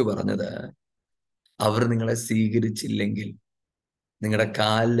 ഇതുകൊണ്ടാണ് യേശു പറഞ്ഞത്, അവർ നിങ്ങളെ സ്വീകരിച്ചില്ലെങ്കിൽ നിങ്ങളുടെ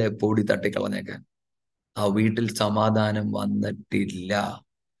കാലിലെ പൊടി തട്ടിക്കളഞ്ഞേക്കാൻ. ആ വീട്ടിൽ സമാധാനം വന്നിട്ടില്ല.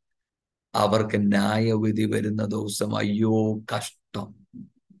 അവർക്ക് ന്യായവിധി വരുന്ന ദിവസം അയ്യോ കഷ്ടം.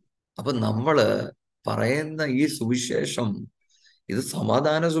 അപ്പൊ നമ്മള് പറയുന്ന ഈ സുവിശേഷം, ഇത്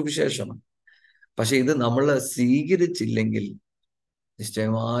സമാധാന സുവിശേഷമാണ്. പക്ഷെ ഇത് നമ്മൾ സ്വീകരിച്ചില്ലെങ്കിൽ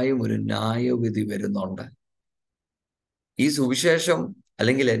നിശ്ചയമായും ഒരു ന്യായവിധി വരുന്നുണ്ട്. ഈ സുവിശേഷം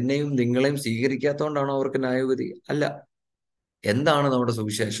അല്ലെങ്കിൽ എന്നെയും നിങ്ങളെയും സ്വീകരിക്കാത്തതുകൊണ്ടാണോ അവർക്ക് ന്യായവിധി? അല്ല. എന്താണ് നമ്മുടെ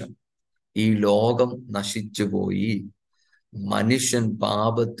സുവിശേഷം? ഈ ലോകം നശിച്ചുപോയി, മനുഷ്യൻ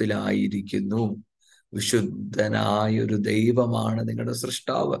പാപത്തിലായിരിക്കുന്നു, വിശുദ്ധനായൊരു ദൈവമാണ് നിങ്ങളുടെ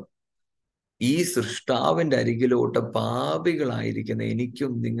സൃഷ്ടാവ്. ഈ സൃഷ്ടാവിന്റെ അരികിലോട്ട് പാപികളായിരിക്കുന്ന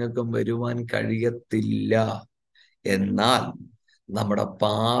എനിക്കും നിങ്ങൾക്കും വരുവാൻ കഴിയത്തില്ല. എന്നാൽ നമ്മുടെ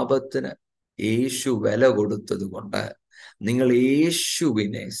പാപത്തിന് യേശു വില കൊടുത്തത് കൊണ്ട് നിങ്ങൾ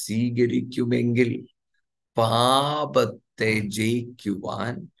യേശുവിനെ സ്വീകരിക്കുമെങ്കിൽ പാപത്തെ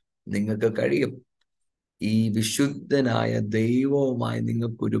ജയിക്കുവാൻ നിങ്ങൾക്ക് കഴിയും. ഈ വിശുദ്ധനായ ദൈവവുമായി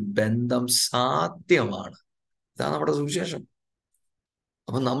നിങ്ങൾക്കൊരു ബന്ധം സാധ്യമാണ്. ഇതാണ് നമ്മുടെ സുവിശേഷം.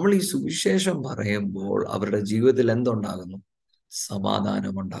 അപ്പൊ നമ്മൾ ഈ സുവിശേഷം പറയുമ്പോൾ അവരുടെ ജീവിതത്തിൽ എന്തുണ്ടാകുന്നു?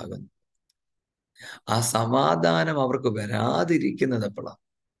 സമാധാനം ഉണ്ടാകുന്നു. ആ സമാധാനം അവർക്ക് വരാതിരിക്കുന്നത് എപ്പോഴാണ്?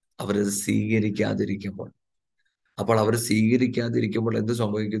 അവരത് സ്വീകരിക്കാതിരിക്കുമ്പോൾ. അപ്പോൾ അവർ സ്വീകരിക്കാതിരിക്കുമ്പോൾ എന്ത്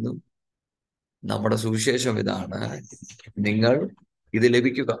സംഭവിക്കുന്നു? നമ്മുടെ സുവിശേഷം ഇതാണ്: നിങ്ങൾ ഇത്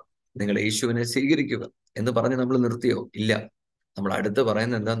ലഭിക്കുക, നിങ്ങൾ യേശുവിനെ സ്വീകരിക്കുക എന്ന് പറഞ്ഞ് നമ്മൾ നിർത്തിയോ? ഇല്ല. നമ്മൾ അടുത്ത്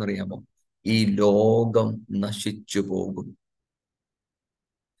പറയുന്നത് എന്താണെന്നറിയാമോ? ഈ ലോകം നശിച്ചു പോകും,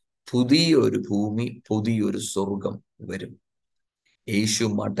 പുതിയൊരു ഭൂമി, പുതിയൊരു സ്വർഗം വരും. യേശു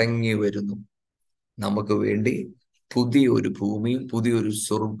മടങ്ങി വരുന്നു. നമുക്ക് വേണ്ടി പുതിയൊരു ഭൂമിയും പുതിയൊരു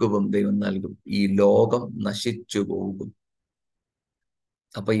സ്വർഗവും ദൈവം നൽകും. ഈ ലോകം നശിച്ചു പോകും.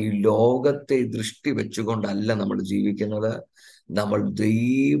 അപ്പൊ ഈ ലോകത്തെ ദൃഷ്ടി വെച്ചുകൊണ്ടല്ല നമ്മൾ ജീവിക്കുന്നത്, നമ്മൾ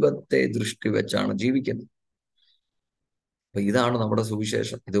ദൈവത്തെ ദൃഷ്ടി വെച്ചാണ് ജീവിക്കുന്നത്. അപ്പൊ ഇതാണ് നമ്മുടെ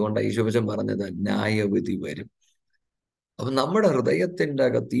സുവിശേഷം. ഇതുകൊണ്ട് യേശുവചൻ പറഞ്ഞത് ന്യായവിധി വരും. അപ്പൊ നമ്മുടെ ഹൃദയത്തിന്റെ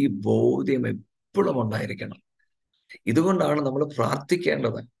അകത്ത് ഈ ബോധ്യം എപ്പോഴും ഉണ്ടായിരിക്കണം. ഇതുകൊണ്ടാണ് നമ്മൾ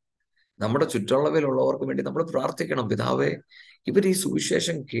പ്രാർത്ഥിക്കേണ്ടത്. നമ്മുടെ ചുറ്റളവിലുള്ളവർക്ക് വേണ്ടി നമ്മൾ പ്രാർത്ഥിക്കണം. പിതാവേ, ഇവർ ഈ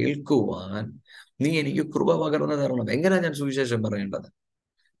സുവിശേഷം കേൾക്കുവാൻ നീ എനിക്ക് കൃപ പകർന്നു തരണം. എങ്ങനെയാ ഞാൻ സുവിശേഷം പറയേണ്ടത്?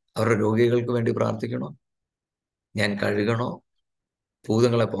 അവരുടെ രോഗികൾക്ക് വേണ്ടി പ്രാർത്ഥിക്കണോ? ഞാൻ കഴുകണോ?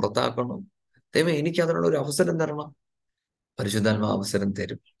 ഭൂതങ്ങളെ പുറത്താക്കണോ? ദൈവമേ, എനിക്ക് അതിനുള്ള ഒരു അവസരം തരണം. പരിശുദ്ധാത്മാവ് അവസരം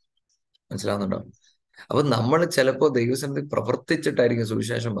തരും. മനസ്സിലാവുന്നുണ്ടോ? അപ്പൊ നമ്മൾ ചിലപ്പോൾ ദൈവസന്നിധി പ്രവർത്തിച്ചിട്ടായിരിക്കും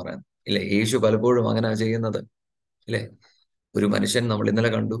സുവിശേഷം പറയാൻ. ഇല്ലേ? യേശു പലപ്പോഴും അങ്ങനെ ചെയ്യുന്നത്. ഇല്ലേ? ഒരു മനുഷ്യൻ നമ്മൾ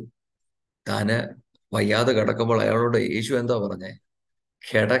ഇന്നലെ കണ്ടു, താന് വയ്യാതെ കിടക്കുമ്പോൾ അയാളോട് യേശു എന്താ പറഞ്ഞേ?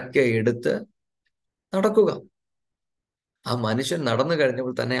 കിടക്ക എടുത്ത് നടക്കുക. ആ മനുഷ്യൻ നടന്നു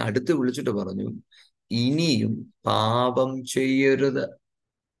കഴിഞ്ഞപ്പോൾ തന്നെ അടുത്ത് വിളിച്ചിട്ട് പറഞ്ഞു, ഇനിയും പാപം ചെയ്യരുത്.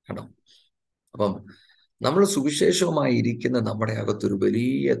 കേട്ടോ? അപ്പം നമ്മൾ സുവിശേഷവുമായി ഇരിക്കുന്ന നമ്മുടെ അകത്തൊരു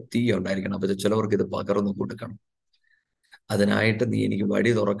വലിയ തീ ഉണ്ടായിരിക്കണം. അപ്പൊ ചിലവർക്ക് ഇത് പകർന്നു കൊടുക്കണം. അതിനായിട്ട് നീ എനിക്ക്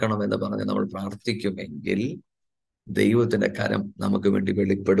വഴി തുറക്കണം എന്ന് പറഞ്ഞ് നമ്മൾ പ്രാർത്ഥിക്കുമെങ്കിൽ ദൈവത്തിന്റെ കരം നമുക്ക് വേണ്ടി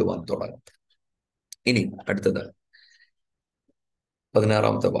വെളിപ്പെടുവാൻ തുടങ്ങും. ഇനി അടുത്തത്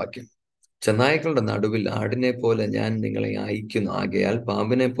 16-ാമത്തെ വാക്യം. ചെന്നായ്ക്കളുടെ നടുവിൽ ആടിനെ പോലെ ഞാൻ നിങ്ങളെ അയക്കുന്നു, ആകയാൽ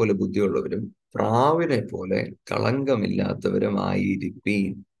പാമ്പിനെ പോലെ ബുദ്ധിയുള്ളവരും പ്രാവിനെ പോലെ കളങ്കമില്ലാത്തവരും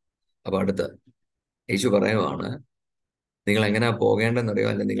ആയിരിപ്പീൻ. അപ്പൊ അടുത്ത് യേശു പറയുവാണ്, നിങ്ങൾ എങ്ങനെയാ പോകേണ്ടെന്നറിയോ?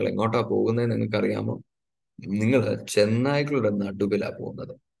 അല്ലെ നിങ്ങൾ എങ്ങോട്ടാ പോകുന്നത് നിങ്ങൾക്കറിയാമോ? നിങ്ങൾ ചെന്നായ്ക്കളുടെ നടുവിലാ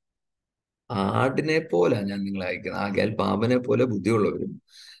പോകുന്നത്. ആടിനെ പോലെ ഞാൻ നിങ്ങളെ അയക്കുന്നത്, ആകയാൽ പാമ്പിനെ പോലെ ബുദ്ധിയുള്ളവരും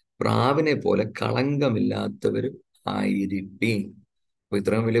പ്രാവിനെ പോലെ കളങ്കമില്ലാത്തവരും ആയിരിപ്പീൻ. അപ്പൊ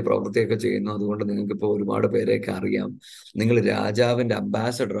ഇത്രയും വലിയ പ്രവൃത്തിയൊക്കെ ചെയ്യുന്നു. അതുകൊണ്ട് നിങ്ങൾക്ക് ഇപ്പോൾ ഒരുപാട് പേരെയൊക്കെ അറിയാം. നിങ്ങൾ രാജാവിന്റെ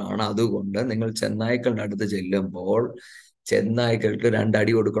അംബാസഡർ ആണ്. അതുകൊണ്ട് നിങ്ങൾ ചെന്നായ്ക്കളുടെ അടുത്ത് ചെല്ലുമ്പോൾ ചെന്നായ്ക്കൾക്ക് 2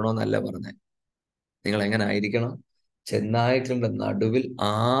 അടി കൊടുക്കണമെന്നല്ല പറഞ്ഞത്. നിങ്ങൾ എങ്ങനെ ആയിരിക്കണം? ചെന്നായ്ക്കളുടെ നടുവിൽ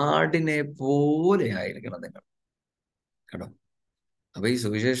ആടിനെ പോലെ ആയിരിക്കണം നിങ്ങൾ. കേട്ടോ? അപ്പൊ ഈ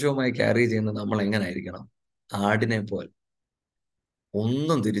സുവിശേഷവുമായി ക്യാരി ചെയ്യുന്ന നമ്മൾ എങ്ങനെ ആയിരിക്കണം? ആടിനെ പോലെ.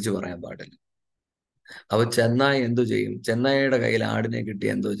 ഒന്നും തിരിച്ചു പറയാൻ പാടില്ല. അപ്പൊ ചെന്നായ എന്തോ ചെയ്യും? ചെന്നായയുടെ കയ്യിൽ ആടിനെ കിട്ടി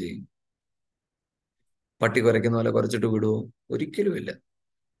എന്തോ ചെയ്യും? പട്ടി കുരയ്ക്കുന്ന പോലെ കുരച്ചിട്ട് വിടുവോ? ഒരിക്കലും ഇല്ല.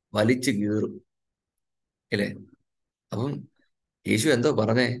 വലിച്ചു കീറും. ഇല്ലേ? അപ്പം യേശു എന്തോ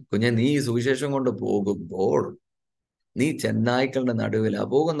പറഞ്ഞേ? കുഞ്ഞെ, നീ ഈ സുവിശേഷം കൊണ്ട് പോകുമ്പോൾ നീ ചെന്നായ്ക്കളുടെ നടുവിലാ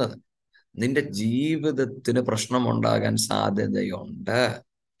പോകുന്നത്. നിന്റെ ജീവിതത്തിന് പ്രശ്നമുണ്ടാകാൻ സാധ്യതയുണ്ട്.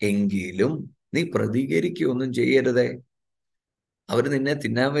 എങ്കിലും നീ പ്രതികരിക്കുകയൊന്നും ചെയ്യരുതേ. അവർ നിന്നെ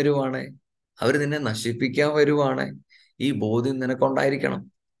തിന്നാൻ വരുവാണേ, അവർ നിന്നെ നശിപ്പിക്കാൻ വരുവാണേ. ഈ ബോധ്യം നിനക്കുണ്ടായിരിക്കണം.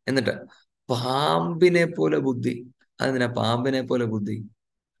 എന്നിട്ട് പാമ്പിനെ പോലെ ബുദ്ധി. അതെന്തിനാ പാമ്പിനെ പോലെ ബുദ്ധി?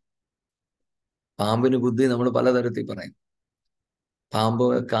 പാമ്പിന് ബുദ്ധി നമ്മൾ പലതരത്തിൽ പറയും. പാമ്പ്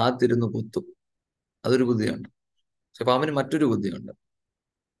കാത്തിരുന്ന് കുത്തും, അതൊരു ബുദ്ധിയുണ്ട്. പക്ഷെ പാമ്പിന് മറ്റൊരു ബുദ്ധിയുണ്ട്.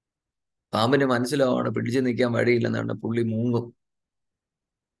 പാമ്പിന് മനസ്സിലാവാണ് പിടിച്ചു നിൽക്കാൻ വഴിയില്ലെന്നാണ്, പുള്ളി മൂങ്ങും.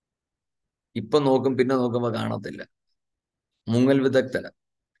 ഇപ്പൊ നോക്കും, പിന്നെ നോക്കുമ്പോ കാണത്തില്ല. മുങ്ങൽ വിദഗ്ധന.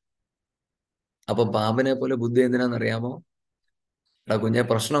 അപ്പൊ പാമ്പിനെ പോലെ ബുദ്ധി എന്തിനാണെന്നറിയാമോ? എടാ കുഞ്ഞെ,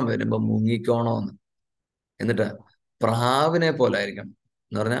 പ്രശ്നം വരുമ്പോ മുങ്ങിക്കോണോന്ന്. എന്നിട്ട് പ്രാവിനെ പോലെ ആയിരിക്കണം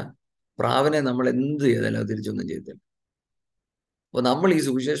എന്ന് പറഞ്ഞാൽ, പ്രാവിനെ നമ്മൾ എന്ത് ചെയ്താലും അത് തിരിച്ചൊന്നും ചെയ്തില്ല. അപ്പൊ നമ്മൾ ഈ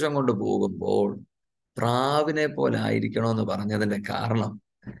സുവിശേഷം കൊണ്ട് പോകുമ്പോൾ പ്രാവിനെ പോലെ ആയിരിക്കണമെന്ന് പറഞ്ഞതിന്റെ കാരണം,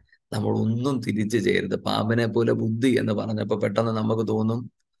 നമ്മൾ ഒന്നും തിരിച്ചു ചെയ്യരുത്. പാമ്പിനെ പോലെ ബുദ്ധി എന്ന് പറഞ്ഞപ്പോ പെട്ടെന്ന് നമുക്ക് തോന്നും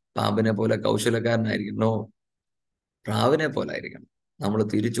പാമ്പിനെ പോലെ കൗശലക്കാരനായിരിക്കണോ? പ്രാവിനെ പോലെ ആയിരിക്കണം. നമ്മൾ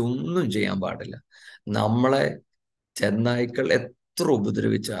തിരിച്ചൊന്നും ചെയ്യാൻ പാടില്ല. നമ്മളെ ചെന്നായ്ക്കൾ എത്ര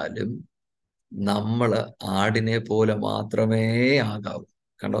ഉപദ്രവിച്ചാലും നമ്മൾ ആടിനെ പോലെ മാത്രമേ ആകാവൂ.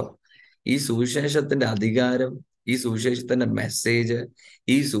 കണ്ടോ? ഈ സുവിശേഷത്തിന്റെ അധികാരം, ഈ സുവിശേഷത്തിന്റെ മെസ്സേജ്,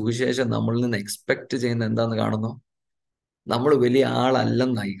 ഈ സുവിശേഷം നമ്മളിൽ നിന്ന് എക്സ്പെക്ട് ചെയ്യുന്ന എന്താന്ന് കാണുന്നു? നമ്മൾ വലിയ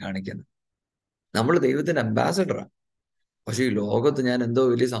ആളല്ലെന്നായി കാണിക്കുന്നത്. നമ്മൾ ദൈവത്തിന്റെ അംബാസഡറാണ്. പക്ഷെ ഈ ലോകത്ത് ഞാൻ എന്തോ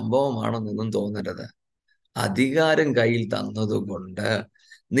വലിയ സംഭവമാണെന്നൊന്നും തോന്നരുത്. അധികാരം കയ്യിൽ തന്നതുകൊണ്ട്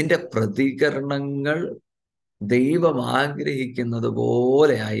നിന്റെ പ്രതികരണങ്ങൾ ദൈവം ആഗ്രഹിക്കുന്നത്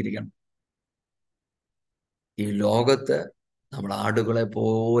പോലെ ആയിരിക്കണം. ഈ ലോകത്ത് നമ്മൾ ആടുകളെ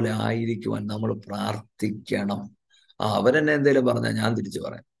പോലെ ആയിരിക്കുവാൻ നമ്മൾ പ്രാർത്ഥിക്കണം. അവരെന്നെ എന്തേലും പറഞ്ഞാൽ ഞാൻ തിരിച്ചു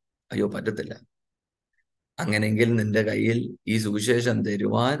പറയാം, അയ്യോ പറ്റത്തില്ല. അങ്ങനെയെങ്കിൽ നിന്റെ കയ്യിൽ ഈ സുവിശേഷം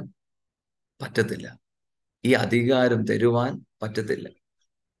തരുവാൻ പറ്റത്തില്ല, ഈ അധികാരം തരുവാൻ പറ്റത്തില്ല.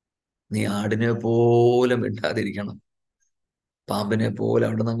 നീ ആടിനെ പോലെ മിണ്ടാതിരിക്കണം, പാമ്പിനെ പോലെ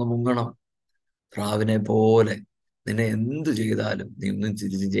അവിടെ നിന്ന് മുങ്ങണം, പ്രാവിനെ പോലെ. നിന്നെ എന്തു ചെയ്താലും നീ ഒന്നും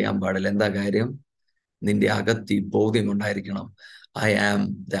തിരിച്ച് ചെയ്യാൻ പാടില്ല. എന്താ കാര്യം? നിന്റെ അകത്ത് ഈ ബോധ്യം ഉണ്ടായിരിക്കണം, I am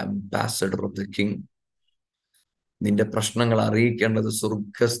the ambassador of the king. നിന്റെ പ്രശ്നങ്ങൾ അറിയിക്കേണ്ടത്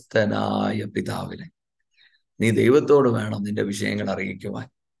സ്വർഗസ്ഥനായ പിതാവിനെ. നീ ദൈവത്തോട് വേണം നിന്റെ വിഷയങ്ങൾ അറിയിക്കുവാൻ.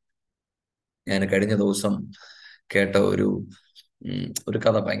 ഞാൻ കഴിഞ്ഞ ദിവസം കേട്ട ഒരു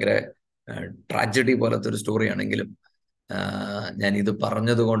കഥ ഭയങ്കര ട്രാജഡി പോലത്തെ ഒരു സ്റ്റോറി ആണെങ്കിലും ഞാൻ ഇത്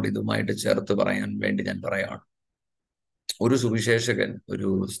പറഞ്ഞതുകൊണ്ട് ഇതുമായിട്ട് ചേർത്ത് പറയാൻ വേണ്ടി ഞാൻ പറയാണ്. ഒരു സുവിശേഷകൻ ഒരു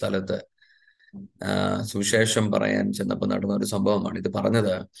സ്ഥലത്ത് സുവിശേഷം പറയാൻ ചെന്നപ്പോൾ നടന്ന ഒരു സംഭവമാണ്. ഇത്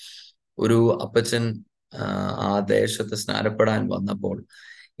പറഞ്ഞത്, ഒരു അപ്പച്ചൻ ആ ദേശത്ത് സ്നാനപ്പെടാൻ വന്നപ്പോൾ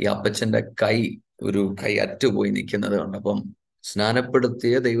ഈ അപ്പച്ചന്റെ കൈ അറ്റുപോയി നിൽക്കുന്നത് കണ്ടപ്പം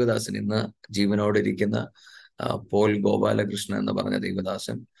സ്നാനപ്പെടുത്തിയ ദൈവദാസൻ, ഇന്ന് ജീവനോടിരിക്കുന്ന പോൾ ഗോപാലകൃഷ്ണൻ എന്ന് പറഞ്ഞ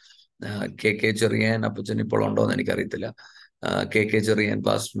ദൈവദാസൻ, കെ ചെറിയാൻ അപ്പച്ചൻ ഇപ്പോൾ ഉണ്ടോ എന്ന് എനിക്കറിയത്തില്ല, കെ ചെറിയാൻ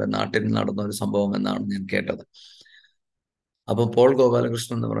പാസ്റ്ററിന്റെ നാട്ടിൽ നടന്ന ഒരു സംഭവം എന്നാണ് ഞാൻ കേട്ടത്. അപ്പൊ പോൾ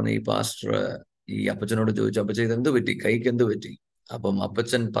ഗോപാലകൃഷ്ണൻ എന്ന് പറഞ്ഞ ഈ പാസ്റ്റർ ഈ അപ്പച്ചനോട് ചോദിച്ചു, അപ്പച്ചൻ ഇതെന്ത് പറ്റി, കൈക്ക് എന്ത് പറ്റി? അപ്പം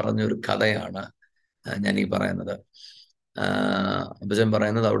അപ്പച്ചൻ പറഞ്ഞൊരു കഥയാണ് ഞാൻ ഈ പറയുന്നത്. അപ്പച്ചൻ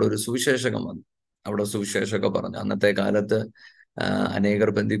പറയുന്നത്, അവിടെ ഒരു സുവിശേഷകൻ വന്നു. അവിടെ സുവിശേഷക പറഞ്ഞു, അന്നത്തെ കാലത്ത് അനേകർ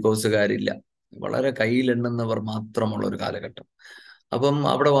ബന്ധിക്കോസുകാരില്ല, വളരെ കയ്യിലെണ്ണുന്നവർ മാത്രമുള്ള ഒരു കാലഘട്ടം. അപ്പം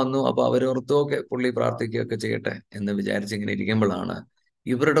അവിടെ വന്നു. അപ്പൊ അവരോർത്തൊക്കെ പുള്ളി പ്രാർത്ഥിക്കുകയൊക്കെ ചെയ്യട്ടെ എന്ന് വിചാരിച്ച് ഇങ്ങനെ ഇരിക്കുമ്പോഴാണ്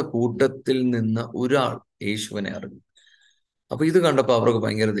ഇവരുടെ കൂട്ടത്തിൽ നിന്ന് ഒരാൾ യേശുവിനെ അറിഞ്ഞു. അപ്പൊ ഇത് കണ്ടപ്പോ അവർക്ക്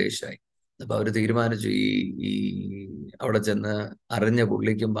ഭയങ്കര ദേഷ്യമായി. അപ്പൊ അവര് തീരുമാനിച്ചു, ഈ അവിടെ ചെന്ന് അറിഞ്ഞ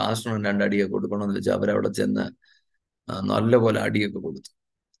പുള്ളിക്കും പാസ്റ്ററിനും രണ്ടടിയൊക്കെ കൊടുക്കണമെന്ന് വെച്ചാൽ അവരവിടെ ചെന്ന് നല്ലപോലെ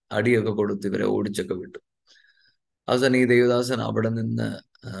അടിയൊക്കെ കൊടുത്ത് ഇവരെ ഓടിച്ചൊക്കെ വിട്ടു. അവസാനം ഈ ദേവദാസൻ അവിടെ നിന്ന്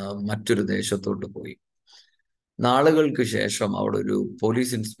മറ്റൊരു ദേശത്തോട്ട് പോയി. നാളുകൾക്ക് ശേഷം അവിടെ ഒരു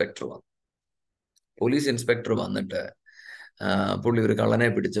പോലീസ് ഇൻസ്പെക്ടർ വന്നു. പോലീസ് ഇൻസ്പെക്ടർ വന്നിട്ട് പുള്ളി ഒരു കള്ളനെ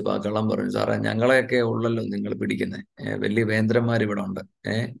പിടിച്ചപ്പോൾ ആ കള്ളൻ പറഞ്ഞു, സാറേ ഞങ്ങളെയൊക്കെ ഉള്ളല്ലോ നിങ്ങൾ പിടിക്കുന്നത്, വലിയ വേന്ദ്രന്മാർ ഇവിടെ ഉണ്ട്,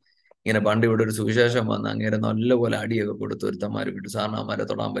 ഇങ്ങനെ പണ്ട് ഇവിടെ ഒരു സുവിശേഷം വന്ന് അങ്ങേരെ നല്ലപോലെ അടിയൊക്കെ കൊടുത്ത് ഒരുത്തന്മാർ വിട്ടു, സാറിന് അമ്മമാരെ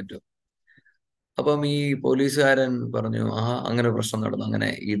തൊടാൻ പറ്റും? അപ്പം ഈ പോലീസുകാരൻ പറഞ്ഞു, അങ്ങനെ പ്രശ്നം നടന്നു. അങ്ങനെ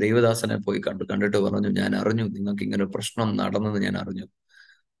ഈ ദൈവദാസനെ പോയി കണ്ടിട്ട് പറഞ്ഞു, ഞാൻ അറിഞ്ഞു നിങ്ങൾക്ക് ഇങ്ങനെ പ്രശ്നം നടന്നത്, ഞാൻ അറിഞ്ഞു.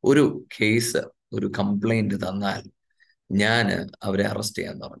 ഒരു കേസ്, ഒരു കംപ്ലൈന്റ് തന്നാൽ ഞാൻ അവരെ അറസ്റ്റ്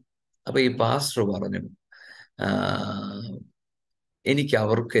ചെയ്യാൻ പറഞ്ഞു. അപ്പൊ ഈ പാസ്റ്റർ പറഞ്ഞു, എനിക്ക്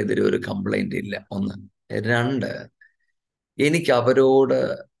അവർക്കെതിരെ ഒരു കംപ്ലൈന്റ് ഇല്ല, ഒന്ന്. രണ്ട്, എനിക്ക്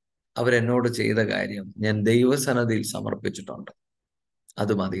അവരെന്നോട് ചെയ്ത കാര്യം ഞാൻ ദൈവസന്നിധിയിൽ സമർപ്പിച്ചിട്ടുണ്ട്,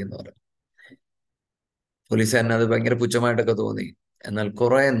 അത് മതി എന്ന് പറഞ്ഞു. പോലീസുകാരന് അത് ഭയങ്കര പുച്ഛമായിട്ടൊക്കെ തോന്നി. എന്നാൽ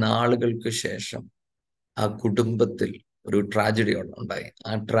കുറെ നാളുകൾക്ക് ശേഷം ആ കുടുംബത്തിൽ ഒരു ട്രാജഡി ഉണ്ടായി. ആ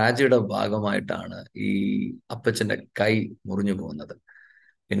ട്രാജഡിയുടെ ഭാഗമായിട്ടാണ് ഈ അപ്പച്ചന്റെ കൈ മുറിഞ്ഞു പോകുന്നത്.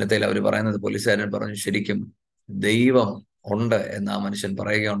 പിന്നത്തേൽ അവർ പറയുന്നത്, പോലീസുകാരൻ പറഞ്ഞു, ശരിക്കും ദൈവം ഉണ്ട് എന്ന് ആ മനുഷ്യൻ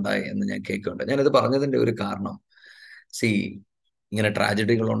പറയുകയുണ്ടായി എന്ന് ഞാൻ കേൾക്കുന്നുണ്ട്. ഞാനത് പറഞ്ഞതിന്റെ ഒരു കാരണം, ഇങ്ങനെ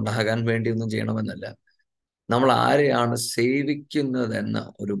ട്രാജഡികൾ ഉണ്ടാകാൻ വേണ്ടി ഒന്നും ചെയ്യണമെന്നല്ല, നമ്മൾ ആരെയാണ് സേവിക്കുന്നതെന്ന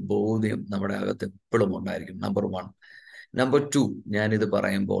ഒരു ബോധ്യം നമ്മുടെ അകത്ത് എപ്പോഴും ഉണ്ടായിരിക്കും, നമ്പർ 1. നമ്പർ 2, ഞാനിത്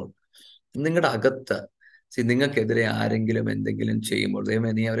പറയുമ്പോൾ നിങ്ങളുടെ അകത്ത് നിങ്ങൾക്കെതിരെ ആരെങ്കിലും എന്തെങ്കിലും ചെയ്യുമ്പോൾ,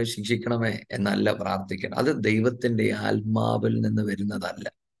 ദൈവമേ നീ അവരെ ശിക്ഷിക്കണമേ എന്നല്ല പ്രാർത്ഥിക്കണം. അത് ദൈവത്തിന്റെ ആത്മാവിൽ നിന്ന് വരുന്നതല്ല.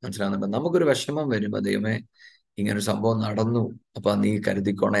 മനസ്സിലാകുന്നുണ്ടോ? നമുക്കൊരു വിഷമം വരുമ്പോൾ, ദൈവമേ ഇങ്ങനൊരു സംഭവം നടന്നു, അപ്പൊ നീ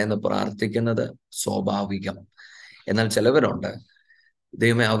കരുതിക്കോണേ എന്ന് പ്രാർത്ഥിക്കുന്നത് സ്വാഭാവികം. എന്നാൽ ചിലവരുണ്ട്,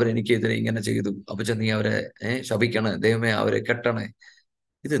 ദൈവമേ അവരെനിക്കെതിരെ ഇങ്ങനെ ചെയ്തു, അപ്പൊ നീ അവരെ ശപിക്കണേ, ദൈവമേ അവരെ കെട്ടണേ.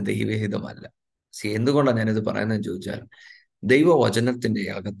 ഇത് ദൈവഹിതമല്ല. എന്തുകൊണ്ടാണ് ഞാനിത് പറയുന്നതെന്ന് ചോദിച്ചാൽ, ദൈവവചനത്തിന്റെ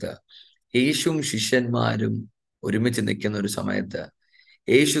അകത്ത് യേശുവും ശിഷ്യന്മാരും ഒരുമിച്ച് നിൽക്കുന്ന ഒരു സമയത്ത്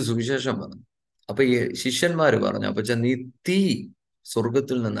യേശു സുവിശേഷം പറഞ്ഞു. അപ്പൊ ഈ ശിഷ്യന്മാര് പറഞ്ഞു, അപ്പൊ നീ തീ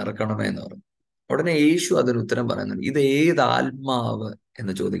സ്വർഗത്തിൽ നിന്ന് ഇറക്കണമേ എന്ന് പറഞ്ഞു. ഉടനെ യേശു അതിന് ഉത്തരം പറയുന്നുണ്ട്, ഇത് ഏത് ആത്മാവ്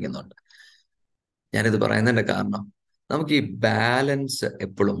എന്ന് ചോദിക്കുന്നുണ്ട്. ഞാനിത് പറയുന്നതിന്റെ കാരണം, നമുക്ക് ഈ ബാലൻസ്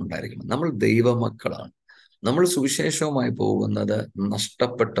എപ്പോഴും ഉണ്ടായിരിക്കണം. നമ്മൾ ദൈവമക്കളാണ്. നമ്മൾ സുവിശേഷവുമായി പോകുന്നത്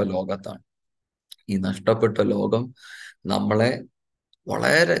നഷ്ടപ്പെട്ട ലോകത്താണ്. ഈ നഷ്ടപ്പെട്ട ലോകം നമ്മളെ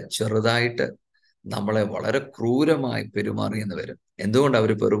വളരെ ചെറുതായിട്ട്, നമ്മളെ വളരെ ക്രൂരമായി പെരുമാറിയെന്ന് വരും. എന്തുകൊണ്ട്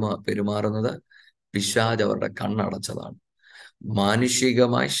അവർ പെരുമാറുന്നത്? പിശാച് അവരുടെ കണ്ണടച്ചതാണ്.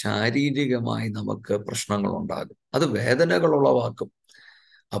 മാനുഷികമായി, ശാരീരികമായി നമുക്ക് പ്രശ്നങ്ങൾ ഉണ്ടാകും, അത് വേദനകൾ ഉളവാക്കും.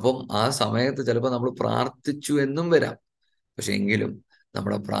 അപ്പം ആ സമയത്ത് ചിലപ്പോൾ നമ്മൾ പ്രാർത്ഥിച്ചു എന്നും വരാം. പക്ഷെ എങ്കിലും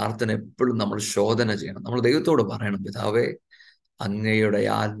നമ്മുടെ പ്രാർത്ഥന എപ്പോഴും നമ്മൾ ശോധന ചെയ്യണം. നമ്മൾ ദൈവത്തോട് പറയണം, പിതാവേ അങ്ങയുടെ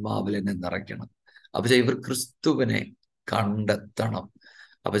ആത്മാവിൽ എന്നെ നിറയ്ക്കണം. അപ്പച്ച ഇവർ ക്രിസ്തുവിനെ കണ്ടെത്തണം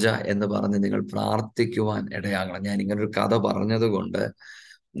അപ്പച്ച എന്ന് പറഞ്ഞ് നിങ്ങൾ പ്രാർത്ഥിക്കുവാൻ ഇടയാകണം. ഞാൻ ഇങ്ങനൊരു കഥ പറഞ്ഞത് കൊണ്ട്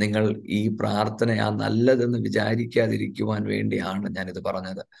നിങ്ങൾ ഈ പ്രാർത്ഥന നല്ലതെന്ന് വിചാരിക്കാതിരിക്കുവാൻ വേണ്ടിയാണ് ഞാനിത്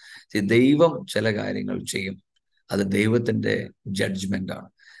പറഞ്ഞത്. ദൈവം ചില കാര്യങ്ങൾ ചെയ്യും, അത് ദൈവത്തിന്റെ ജഡ്ജ്മെന്റ് ആണ്.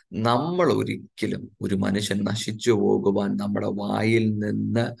 നമ്മൾ ഒരിക്കലും ഒരു മനുഷ്യൻ നശിച്ചു പോകുവാൻ നമ്മുടെ വായിൽ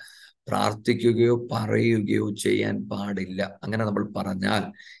നിന്ന് പ്രാർത്ഥിക്കുകയോ പറയുകയോ ചെയ്യാൻ പാടില്ല. അങ്ങനെ നമ്മൾ പറഞ്ഞാൽ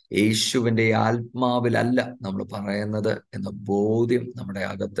യേശുവിന്റെ ആത്മാവിലല്ല നമ്മൾ പറയുന്നത് എന്ന ബോധ്യം നമ്മുടെ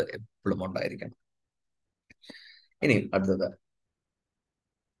അകത്ത് എപ്പോഴും ഉണ്ടായിരിക്കണം. ഇനി അടുത്തത്,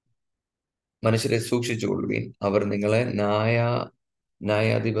 മനുഷ്യരെ സൂക്ഷിച്ചുകൊള്ളുകയും അവർ നിങ്ങളെ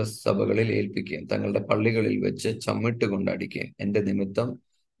ന്യായാധിപ സഭകളിൽ ഏൽപ്പിക്കുകയും തങ്ങളുടെ പള്ളികളിൽ വെച്ച് ചമ്മിട്ട് കൊണ്ടടിക്കുകയും എന്റെ നിമിത്തം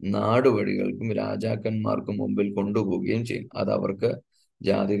നാടുവഴികൾക്കും രാജാക്കന്മാർക്കും മുമ്പിൽ കൊണ്ടുപോവുകയും ചെയ്യും. അത് അവർക്ക്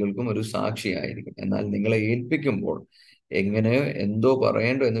ജാതികൾക്കും ഒരു സാക്ഷിയായിരിക്കും. എന്നാൽ നിങ്ങളെ ഏൽപ്പിക്കുമ്പോൾ എങ്ങനെയോ എന്തോ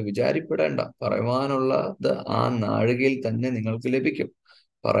പറയണ്ടോ എന്ന് വിചാരിപ്പെടേണ്ട. പറയുവാനുള്ളത് ആ നാഴികയിൽ തന്നെ നിങ്ങൾക്ക് ലഭിക്കും.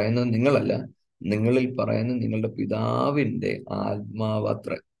 പറയുന്നത് നിങ്ങളല്ല, നിങ്ങളിൽ പറയുന്നത് നിങ്ങളുടെ പിതാവിന്റെ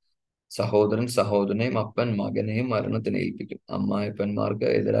ആത്മാവത്രേ. സഹോദരൻ സഹോദരനെയും അപ്പൻ മകനെയും മരണത്തിന് ഏൽപ്പിക്കും. അമ്മായപ്പന്മാർക്ക്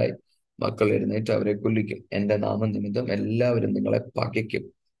എതിരായി മക്കൾ എഴുന്നേറ്റ് അവരെ കൊല്ലിക്കും. എന്റെ നാമനിമിത്തം എല്ലാവരും നിങ്ങളെ പകയ്ക്കും.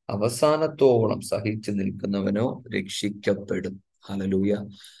 അവസാനത്തോളം സഹിച്ചു നിൽക്കുന്നവനോ രക്ഷിക്കപ്പെടും. ഹല്ലേലൂയ.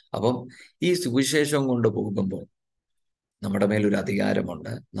 അപ്പം ഈ സുവിശേഷം കൊണ്ട് പോകുമ്പോൾ നമ്മുടെ മേലൊരു അധികാരമുണ്ട്,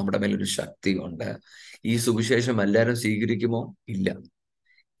 നമ്മുടെ മേലൊരു ശക്തിയുണ്ട്. ഈ സുവിശേഷം എല്ലാവരും സ്വീകരിക്കുമോ? ഇല്ല.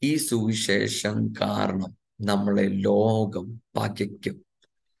 ഈ സുവിശേഷം കാരണം നമ്മളെ ലോകം പകയ്ക്കും.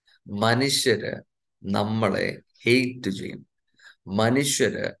 മനുഷ്യര് നമ്മളെ ഹെയ്റ്റ് ചെയ്യും.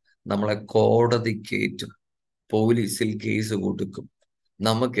 മനുഷ്യര് നമ്മളെ കോടതി കയറ്റും, പോലീസിൽ കേസ് കൊടുക്കും,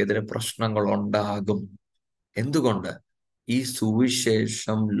 നമുക്കെതിരെ പ്രശ്നങ്ങൾ ഉണ്ടാകും. എന്തുകൊണ്ട്? ഈ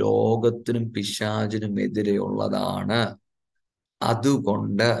സുവിശേഷം ലോകത്തിനും പിശാചിനും എതിരെയുള്ളതാണ്.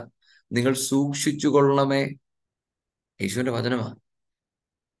 അതുകൊണ്ട് നിങ്ങൾ സൂക്ഷിച്ചു കൊള്ളണമേ. യേശുവിന്റെ വചനമാണ്.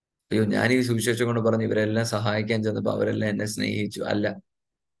 അയ്യോ, ഞാൻ ഈ സുവിശേഷം കൊണ്ട് പറഞ്ഞ് ഇവരെല്ലാം സഹായിക്കാൻ ചെന്നപ്പോൾ അവരെല്ലാം എന്നെ സ്നേഹിച്ചു. അല്ല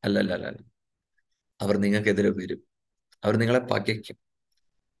അല്ല അല്ല അല്ല അല്ല. അവർ നിങ്ങൾക്കെതിരെ വരും, അവർ നിങ്ങളെ പകയ്ക്കും.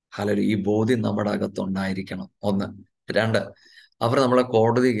 ഹല്ലേലൂയ. ഈ ബോധ്യം നമ്മുടെ അകത്തുണ്ടായിരിക്കണം. ഒന്ന്. രണ്ട്, അവർ നമ്മളെ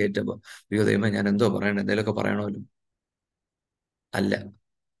കോടതി കയറ്റുമ്പോൾ അയ്യോ ദൈവമേ ഞാൻ എന്തോ പറയണേ, എന്തെങ്കിലുമൊക്കെ പറയണമല്ലോ. അല്ല.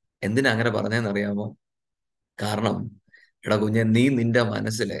 എന്തിനാ അങ്ങനെ പറഞ്ഞതെന്നറിയാമോ? കാരണം എടാ കുഞ്ഞെ, നീ നിന്റെ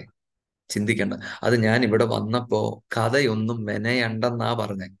മനസ്സിലെ ചിന്തിക്കണ്ട. അത് ഞാൻ ഇവിടെ വന്നപ്പോ കഥയൊന്നും മെനയണ്ടെന്നാ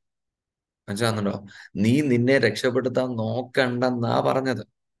പറഞ്ഞേ. മനസ്സിലാകുന്നുണ്ടോ? നീ നിന്നെ രക്ഷപ്പെടുത്താൻ നോക്കണ്ടെന്നാ പറഞ്ഞത്.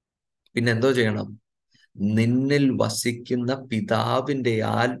 പിന്നെ എന്തോ ചെയ്യണം? നിന്നിൽ വസിക്കുന്ന പിതാവിന്റെ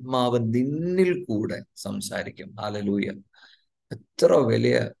ആത്മാവ് നിന്നിൽ കൂടെ സംസാരിക്കും. ഹല്ലേലൂയ. എത്ര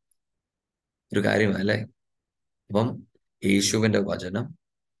വലിയ ഒരു കാര്യമല്ലേ. അപ്പം യേശുവിന്റെ വചനം,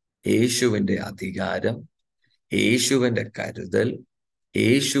 യേശുവിന്റെ അധികാരം, യേശുവിന്റെ കരുതൽ,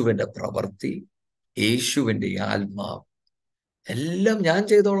 യേശുവിന്റെ പ്രവൃത്തി, യേശുവിന്റെ ആത്മാവ് എല്ലാം ഞാൻ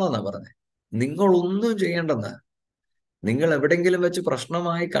ചെയ്തോളാം എന്നാ പറഞ്ഞത്. നിങ്ങളൊന്നും ചെയ്യേണ്ടെന്ന്. നിങ്ങൾ എവിടെങ്കിലും വെച്ച്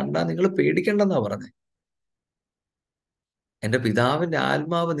പ്രശ്നമായി കണ്ടാൽ നിങ്ങൾ പേടിക്കണ്ടെന്നാ പറഞ്ഞത്. എന്റെ പിതാവിന്റെ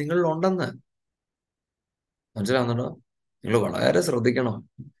ആത്മാവ് നിങ്ങളിൽ ഉണ്ടെന്ന്. മനസ്സിലാവുന്നുണ്ടോ? നിങ്ങൾ വളരെ ശ്രദ്ധിക്കണം.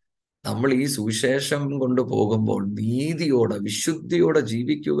 നമ്മൾ ഈ സുവിശേഷം കൊണ്ട് പോകുമ്പോൾ നീതിയോടെ വിശുദ്ധിയോടെ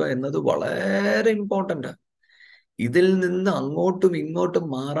ജീവിക്കുക എന്നത് വളരെ ഇമ്പോർട്ടൻ്റ്. ഇതിൽ നിന്ന് അങ്ങോട്ടും ഇങ്ങോട്ടും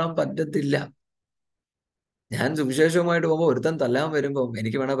മാറാൻ പറ്റത്തില്ല. ഞാൻ സുവിശേഷവുമായിട്ട് പോകുമ്പോൾ ഒരുത്തൻ തല്ലാൻ വരുമ്പോൾ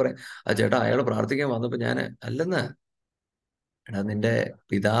എനിക്ക് വേണേ പറയാം, ആ ചേട്ടാ അയാൾ പ്രാർത്ഥിക്കാൻ വന്നപ്പോ ഞാൻ അല്ലെന്ന്. എടാ, നിന്റെ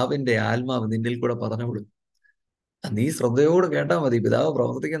പിതാവിന്റെ ആത്മാവ് നിന്നിൽ കൂടെ പറഞ്ഞോളൂ. നീ ശ്രദ്ധയോട് കേട്ടാൽ മതി, പിതാവ്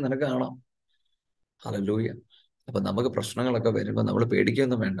പ്രവർത്തിക്കാൻ നിനക്ക് കാണാം. ഹല്ലേലൂയ. അപ്പൊ നമുക്ക് പ്രശ്നങ്ങളൊക്കെ വരുമ്പോൾ നമ്മൾ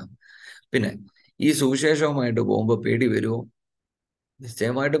പേടിക്കൊന്നും വേണ്ട. പിന്നെ ഈ സുവിശേഷവുമായിട്ട് പോകുമ്പോൾ പേടി വരുമോ?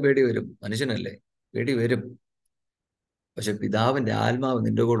 നിശ്ചയമായിട്ടും പേടി വരും. മനുഷ്യനല്ലേ, പേടി വരും. പക്ഷെ പിതാവിന്റെ ആത്മാവ്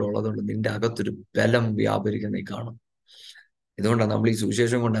നിന്റെ കൂടെ ഉള്ളതുകൊണ്ട് നിന്റെ അകത്തൊരു ബലം വ്യാപരിക്കുന്ന നീ കാണും. ഇതുകൊണ്ടാണ് നമ്മൾ ഈ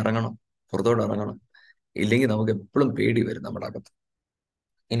സുവിശേഷം കൊണ്ട് ഇറങ്ങണം, പുറത്തോട്ട് ഇറങ്ങണം. ഇല്ലെങ്കിൽ നമുക്ക് എപ്പോഴും പേടി വരും നമ്മുടെ അകത്ത്.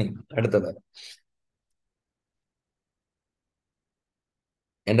 ഇനി അടുത്തത്,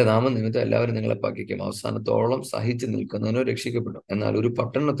 എന്റെ നാമനിമിത്തം എല്ലാവരും നിങ്ങളെ പകയ്ക്കും. അവസാനത്തോളം സഹിച്ചു നിൽക്കുന്നവനോ രക്ഷിക്കപ്പെടും. എന്നാൽ ഒരു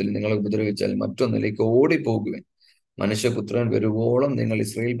പട്ടണത്തിൽ നിങ്ങളെ ഉപദ്രവിച്ചാൽ മറ്റൊന്നിലേക്ക് ഓടിപ്പോകുവേൻ. മനുഷ്യപുത്രൻ വരുവോളം നിങ്ങൾ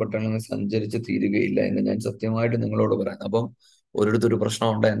ഇസ്രായേൽ പട്ടണങ്ങളിൽ സഞ്ചരിച്ച് തീരുകയില്ല എന്ന് ഞാൻ സത്യമായിട്ട് നിങ്ങളോട് പറയാം. അപ്പം ഒരിടത്തൊരു പ്രശ്നം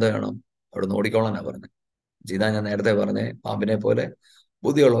ഉണ്ട്, എന്താ വേണം? അവിടെ നിന്ന് ഓടിക്കോളാനാ പറഞ്ഞത്. ഇതാ ഞാൻ നേരത്തെ പറഞ്ഞേ, പാമ്പിനെ പോലെ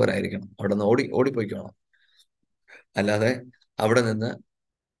ബുദ്ധിയുള്ളവരായിരിക്കണം. അവിടെ നിന്ന് ഓടിപ്പോയിക്കോണം. അല്ലാതെ അവിടെ നിന്ന്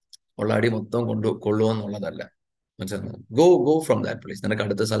ഉള്ള അടി മൊത്തം കൊള്ളുമെന്നുള്ളതല്ല. മനസ്സിലാകുന്നു? Go from that place. നിനക്ക്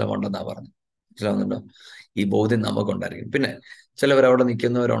അടുത്ത സ്ഥലം ഉണ്ടെന്നാ പറഞ്ഞു. മനസ്സിലാവുന്നുണ്ടോ? ഈ ബോധ്യം നമുക്കുണ്ടായിരിക്കും. പിന്നെ ചിലവർ അവിടെ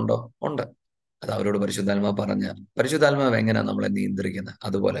നിൽക്കുന്നവരുണ്ടോ? ഉണ്ട്. അത് അവരോട് പരിശുദ്ധാത്മാവ് പറഞ്ഞ, പരിശുദ്ധാത്മാവ് എങ്ങനെയാ നമ്മളെ നിയന്ത്രിക്കുന്നത്?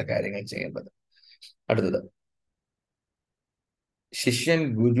 അതുപോലെ കാര്യങ്ങൾ ചെയ്യേണ്ടത്. അടുത്തത്, ശിഷ്യൻ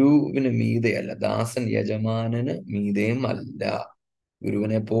ഗുരുവിന് മീതെയല്ല, ദാസൻ യജമാനന് മീതെയും അല്ല.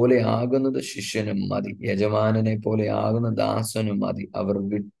 ഗുരുവിനെ പോലെ ആകുന്നത് ശിഷ്യനും മതി, യജമാനനെ പോലെ ആകുന്ന ദാസനും മതി. അവർ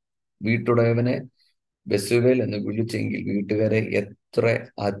വീട്ടുടയവനെ ബെസുവേൽ എന്ന് വിളിച്ചെങ്കിൽ വീട്ടുകാരെ എത്ര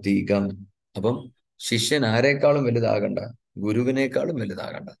അധികം. അപ്പം ശിഷ്യൻ ആരെക്കാളും വലുതാകണ്ട, ഗുരുവിനേക്കാളും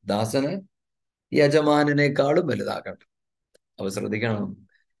വലുതാകണ്ട, ദാസന് യജമാനനേക്കാളും വലുതാകണ്ട. അപ്പൊ ശ്രദ്ധിക്കണം,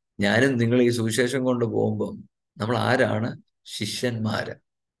 ഞാനും നിങ്ങൾ ഈ സുവിശേഷം കൊണ്ട് പോകുമ്പോൾ നമ്മൾ ആരാണ്? ശിഷ്യന്മാര്.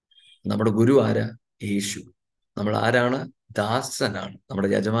 നമ്മുടെ ഗുരു ആരാ? യേശു. നമ്മൾ ആരാണ്? ദാസനാണ്. നമ്മുടെ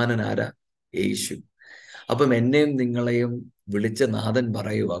യജമാനൻ ആരാ? യേശു. അപ്പം എന്നെയും നിങ്ങളെയും വിളിച്ച നാഥൻ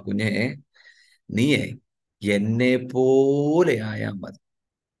പറയുക, കുഞ്ഞെ, നീയെ എന്നെ പോലെ ആയാൽ മതി,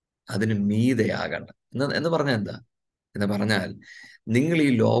 അതിന് മീതയാകണ്ട. എന്ന് പറഞ്ഞാൽ എന്താ? എന്ന് പറഞ്ഞാൽ നിങ്ങൾ ഈ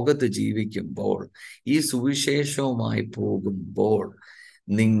ലോകത്ത് ജീവിക്കുമ്പോൾ, ഈ സുവിശേഷവുമായി പോകുമ്പോൾ,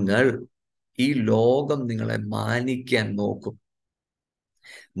 നിങ്ങൾ ഈ ലോകം നിങ്ങളെ മാനിക്കാൻ നോക്കും.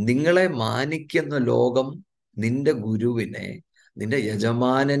 നിങ്ങളെ മാനിക്കുന്ന ലോകം നിന്റെ ഗുരുവിനെ, നിന്റെ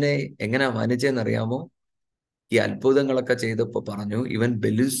യജമാനനെ എങ്ങനെയാ മാനിച്ചെന്നറിയാമോ? ഈ അത്ഭുതങ്ങളൊക്കെ ചെയ്തപ്പോ പറഞ്ഞു, ഇവൻ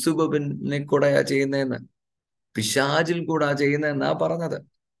ബെലിസുബബിനെ കൂടെയാ ചെയ്യുന്നതെന്ന്, പിശാചിൽ കൂടാ ചെയ്യുന്നതെന്നാ പറഞ്ഞത്.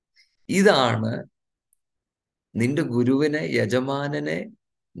 ഇതാണ് നിന്റെ ഗുരുവിനെ, യജമാനനെ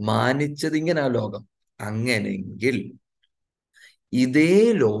മാനിച്ചത്. ഇങ്ങനെ ലോകം. അങ്ങനെങ്കിൽ ഇതേ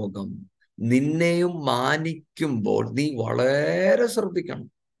ലോകം നിന്നെയും മാനിക്കുമ്പോൾ നീ വളരെ ശ്രദ്ധിക്കണം.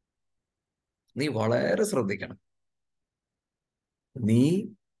 നീ വളരെ ശ്രദ്ധിക്കണം. നീ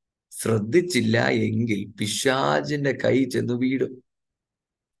ശ്രദ്ധിച്ചില്ല എങ്കിൽ പിശാചിന്റെ കൈ ചെന്ന് വീടും.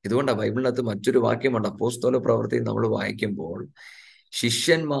 ഇതുകൊണ്ടാണ് ബൈബിളിനകത്ത് മറ്റൊരു വാക്യമുണ്ട്, അപ്പോസ്തല പ്രവൃത്തി നമ്മൾ വായിക്കുമ്പോൾ,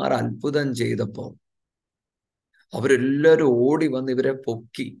 ശിഷ്യന്മാർ അത്ഭുതം ചെയ്തപ്പോൾ അവരെല്ലാവരും ഓടി വന്ന് ഇവരെ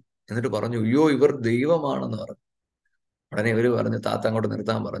പൊക്കി, എന്നിട്ട് പറഞ്ഞു, അയ്യോ ഇവർ ദൈവമാണെന്ന് പറഞ്ഞു. ഉടനെ ഇവര് പറഞ്ഞു, താത്ത അങ്ങോട്ട്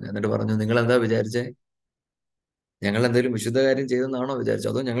നിർത്താൻ പറഞ്ഞു. എന്നിട്ട് പറഞ്ഞു, നിങ്ങൾ എന്താ വിചാരിച്ചേ? ഞങ്ങൾ എന്തെങ്കിലും വിശുദ്ധ കാര്യം ചെയ്തെന്നാണോ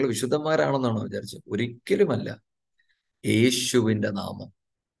വിചാരിച്ചത്? അതോ ഞങ്ങൾ വിശുദ്ധന്മാരാണെന്നാണോ വിചാരിച്ചത്? ഒരിക്കലുമല്ല. യേശുവിന്റെ നാമം,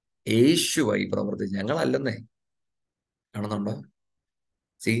 യേശുവായി പ്രവർത്തിച്ചു, ഞങ്ങളല്ലെന്നേ. കാണുന്നുണ്ടോ?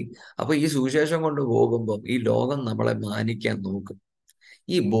 സി, അപ്പൊ ഈ സുവിശേഷം കൊണ്ട് പോകുമ്പോൾ ഈ ലോകം നമ്മളെ മാനിക്കാൻ നോക്കും.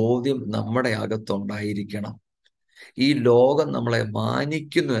 ഈ ബോധ്യം നമ്മുടെ അകത്തുണ്ടായിരിക്കണം. ഈ ലോകം നമ്മളെ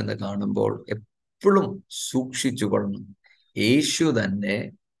മാനിക്കുന്നു എന്ന് കാണുമ്പോൾ എപ്പോഴും സൂക്ഷിച്ചു കൊള്ളണം. യേശു തന്നെ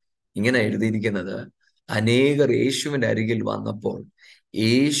ഇങ്ങനെ എഴുതിയിരിക്കുന്നത്, അനേകർ യേശുവിന്റെ അരികിൽ വന്നപ്പോൾ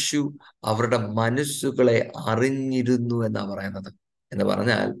യേശു അവരുടെ മനസ്സുകളെ അറിഞ്ഞിരുന്നു എന്നാ പറയുന്നത്. എന്ന്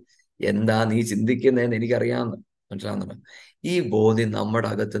പറഞ്ഞാൽ എന്താ നീ ചിന്തിക്കുന്നതെന്ന് എനിക്കറിയാമെന്ന്. മനസ്സിലാകുന്നുണ്ടോ? ഈ ബോധ്യം നമ്മുടെ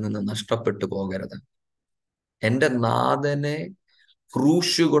അകത്ത് നിന്ന് നഷ്ടപ്പെട്ടു പോകരുത്. എൻ്റെ നാഥനെ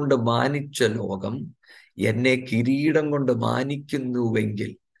ക്രൂശ് കൊണ്ട് മാനിച്ച ലോകം എന്നെ കിരീടം കൊണ്ട്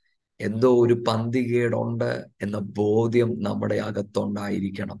മാനിക്കുന്നുവെങ്കിൽ എന്തോ ഒരു പന്തികേടുണ്ട് എന്ന ബോധ്യം നമ്മുടെ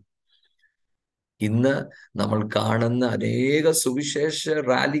അകത്തുണ്ടായിരിക്കണം. ഇന്ന് നമ്മൾ കാണുന്ന അനേക സുവിശേഷ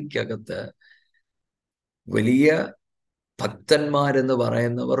റാലിക്കകത്ത് വലിയ ഭക്തന്മാരെന്ന്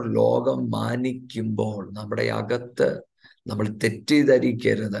പറയുന്നവർ ലോകം മാനിക്കുമ്പോൾ നമ്മുടെ അകത്ത് നമ്മൾ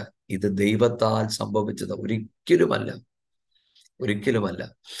തെറ്റിദ്ധരിക്കരുത്, ഇത് ദൈവത്താൽ സംഭവിച്ചത്. ഒരിക്കലുമല്ല, ഒരിക്കലുമല്ല.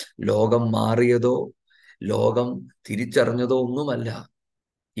 ലോകം മാറിയതോ ലോകം തിരിച്ചറിഞ്ഞതോ ഒന്നുമല്ല.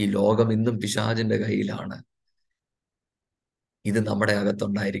 ഈ ലോകം ഇന്നും പിശാചിന്റെ കയ്യിലാണ്. ഇത് നമ്മുടെ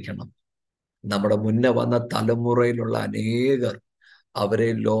അകത്തുണ്ടായിരിക്കണം. നമ്മുടെ മുന്നേ വന്ന തലമുറയിലുള്ള അനേകർ അവരെ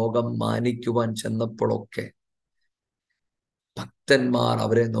ലോകം മാനിക്കുവാൻ ചെന്നപ്പോഴൊക്കെ ഭക്തന്മാർ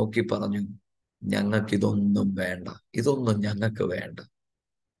അവരെ നോക്കി പറഞ്ഞു, ഞങ്ങൾക്ക് ഇതൊന്നും വേണ്ട, ഇതൊന്നും ഞങ്ങൾക്ക് വേണ്ട.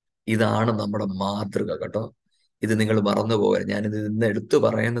 ഇതാണ് നമ്മുടെ മാതൃക കേട്ടോ. ഇത് നിങ്ങൾ മറന്നു പോകരുത്. ഞാനിത് ഇന്ന് എടുത്തു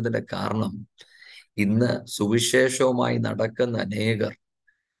പറയുന്നതിന്റെ കാരണം, ഇന്ന് സുവിശേഷവുമായി നടക്കുന്ന അനേകർ,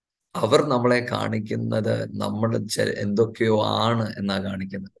 അവർ നമ്മളെ കാണിക്കുന്നത് നമ്മൾ എന്തൊക്കെയോ ആണ് എന്നാ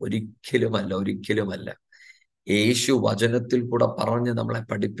കാണിക്കുന്നത്. ഒരിക്കലുമല്ല, ഒരിക്കലുമല്ല. യേശു വചനത്തിൽ കൂടെ പറഞ്ഞ് നമ്മളെ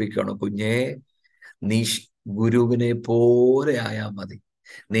പഠിപ്പിക്കണം, കുഞ്ഞേ, നീ ഗുരുവിനെ പോലെ ആയാ മതി,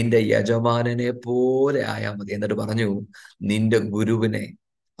 നിന്റെ യജമാനനെ പോലെ ആയാ മതി. എന്നിട്ട് പറഞ്ഞു, നിന്റെ ഗുരുവിനെ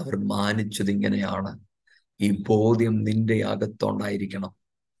അവർ മാനിച്ചത് ഇങ്ങനെയാണ്. ഈ ബോധ്യം നിന്റെ അകത്തുണ്ടായിരിക്കണം.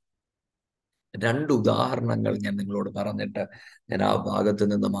 രണ്ട് ഉദാഹരണങ്ങൾ ഞാൻ നിങ്ങളോട് പറഞ്ഞിട്ട് ഞാൻ ആ ഭാഗത്ത്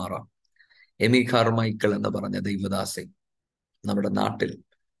നിന്ന് മാറാം. എമി കാർമൈക്കിൾ എന്ന് പറഞ്ഞ ദൈവദാസി നമ്മുടെ നാട്ടിൽ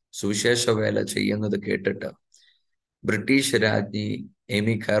സുവിശേഷ വേല ചെയ്യുന്നത് കേട്ടിട്ട് ബ്രിട്ടീഷ് രാജ്ഞി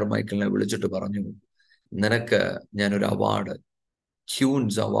എമി കാർമൈക്കിളിനെ വിളിച്ചിട്ട് പറഞ്ഞു, നിനക്ക് ഞാനൊരു അവാർഡ്,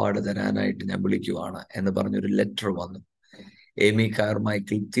 ക്യൂൻസ് അവാർഡ് തരാനായിട്ട് ഞാൻ വിളിക്കുവാണ് എന്ന് പറഞ്ഞൊരു ലെറ്റർ വന്നു. എമി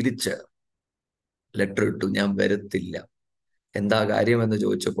കാർമൈക്കിൾ തിരിച്ച് ലെറ്റർ ഇട്ടു, ഞാൻ വരത്തില്ല. എന്താ കാര്യമെന്ന്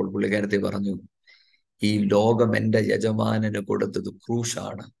ചോദിച്ചപ്പോൾ പുള്ളിക്കാരത്തി പറഞ്ഞു, ഈ ലോകം എൻ്റെ യജമാനന് കൊടുത്തത്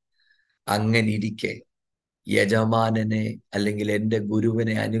ക്രൂശാണ്. അങ്ങനെ ഇരിക്കെ യജമാനനെ അല്ലെങ്കിൽ എൻ്റെ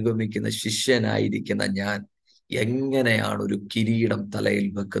ഗുരുവിനെ അനുഗമിക്കുന്ന ശിഷ്യനായിരിക്കുന്ന ഞാൻ എങ്ങനെയാണ് ഒരു കിരീടം തലയിൽ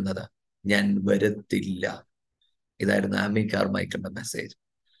വെക്കുന്നത്? ഞാൻ വരുത്തില്ല. ഇതായിരുന്നു ആമി കാർമൈക്കിളിന്റെ മെസ്സേജ്.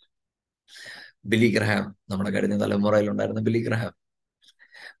 ബിലി ഗ്രഹാം, നമ്മുടെ കഴിഞ്ഞ തലമുറയിൽ ഉണ്ടായിരുന്ന ബിലി ഗ്രഹാം.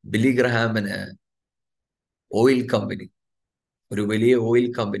 ബിലി ഗ്രഹാമിന് ഓയിൽ കമ്പനി, ഒരു വലിയ ഓയിൽ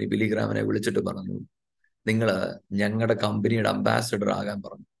കമ്പനി ബിലി ഗ്രഹാമിനെ വിളിച്ചിട്ട് പറഞ്ഞു, നിങ്ങൾ ഞങ്ങളുടെ കമ്പനിയുടെ അംബാസഡർ ആകാൻ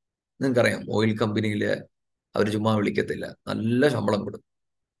പറഞ്ഞു. നിങ്ങൾക്കറിയാം, ഓയിൽ കമ്പനിയിൽ അവർ ചുമ്മാ വിളിക്കത്തില്ല, നല്ല ശമ്പളം കൊടുക്കും.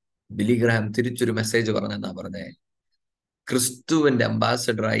 ബിലി ഗ്രഹാം തിരിച്ചൊരു മെസ്സേജ് പറഞ്ഞെന്നാ പറഞ്ഞേ, ക്രിസ്തുവിന്റെ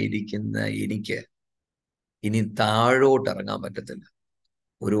അംബാസഡർ ആയിരിക്കുന്ന എനിക്ക് ഇനി താഴോട്ട് ഇറങ്ങാൻ പറ്റത്തില്ല.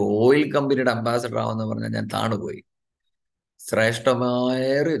 ഒരു ഓയിൽ കമ്പനിയുടെ അംബാസഡർ ആവെന്ന് പറഞ്ഞാൽ ഞാൻ താണുപോയി. ശ്രേഷ്ഠമായ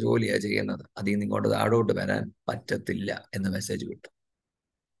ജോലിയാ ചെയ്യുന്നത്, അതിൽ നിന്ന് ഇങ്ങോട്ട് താഴോട്ട് വരാൻ പറ്റത്തില്ല എന്ന് മെസ്സേജ് വിട്ടു.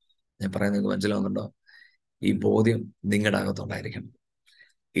 ഞാൻ പറയുന്നത് നിങ്ങൾക്ക് മനസ്സിലാവുന്നുണ്ടോ? ഈ ബോധ്യം നിങ്ങളുടെ അകത്തുണ്ടായിരിക്കണം.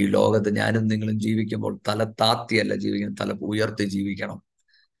 ഈ ലോകത്ത് ഞാനും നിങ്ങളും ജീവിക്കുമ്പോൾ തല താത്തിയല്ല ജീവിക്കണം, തല ഉയർത്തി ജീവിക്കണം.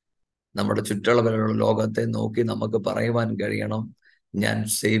 നമ്മുടെ ചുറ്റളവിലുള്ള ലോകത്തെ നോക്കി നമുക്ക് പറയുവാൻ കഴിയണം, ഞാൻ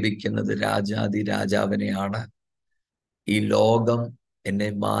സേവിക്കുന്നത് രാജാതി രാജാവിനെയാണ്. ഈ ലോകം എന്നെ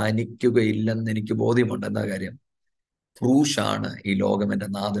മാനിക്കുകയില്ലെന്ന് എനിക്ക് ബോധ്യമുണ്ട്. എന്താ കാര്യം? ക്രൂശാണ് ഈ ലോകം എൻ്റെ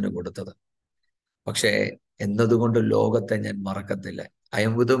നാഥന് കൊടുത്തത്. പക്ഷേ എന്നതുകൊണ്ട് ലോകത്തെ ഞാൻ മറക്കത്തില്ല. I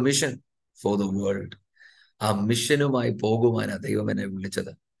am with a mission for the world. ആ മിഷനുമായി പോകുവാനാ ദൈവം എന്നെ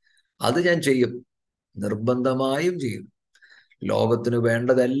വിളിച്ചത്. അത് ഞാൻ ചെയ്യും, നിർബന്ധമായും ചെയ്യും. ലോകത്തിന്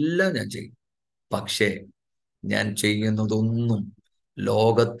വേണ്ടതെല്ലാം ഞാൻ ചെയ്യും. പക്ഷേ ഞാൻ ചെയ്യുന്നതൊന്നും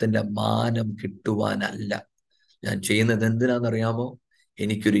ലോകത്തിന്റെ മാനം കിട്ടുവാനല്ല. ഞാൻ ചെയ്യുന്നത് എന്തിനാണെന്നറിയാമോ?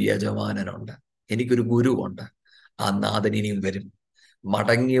 എനിക്കൊരു യജമാനനുണ്ട്, എനിക്കൊരു ഗുരുവുണ്ട്. ആ നാഥൻ ഇനിയും വരും.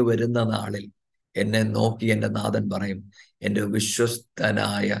 മടങ്ങി വരുന്ന നാളിൽ എന്നെ നോക്കി എൻ്റെ നാഥൻ പറയും, എൻ്റെ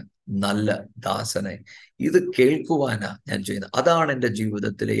വിശ്വസ്തനായ നല്ല ദാസനെ. ഇത് കേൾക്കുവാനാ ഞാൻ ചെയ്യുന്നത്. അതാണ് എൻ്റെ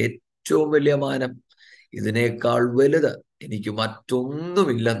ജീവിതത്തിലെ ഏറ്റവും വലിയ മാനം. ഇതിനേക്കാൾ വലുത് എനിക്ക്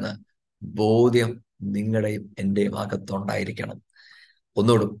മറ്റൊന്നുമില്ലെന്ന് ബോധ്യം നിങ്ങളുടെയും എൻ്റെയും അകത്തുണ്ടായിരിക്കണം.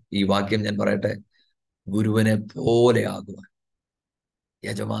 ഒന്നുകൂടും ഈ വാക്യം ഞാൻ പറയട്ടെ. ഗുരുവിനെ പോലെ ആകുവാൻ,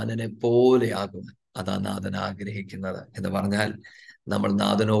 യജമാനനെ പോലെ ആകുവാൻ, അതാ നാഥൻ ആഗ്രഹിക്കുന്നത്. എന്ന് പറഞ്ഞാൽ നമ്മൾ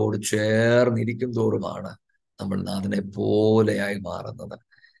നാഥനോട് ചേർന്നിരിക്കും തോറുമാണ് നമ്മൾ നാഥനെ പോലെയായി മാറുന്നത്.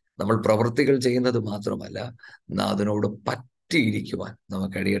 നമ്മൾ പ്രവൃത്തികൾ ചെയ്യുന്നത് മാത്രമല്ല, നാഥനോട് പറ്റിയിരിക്കുവാൻ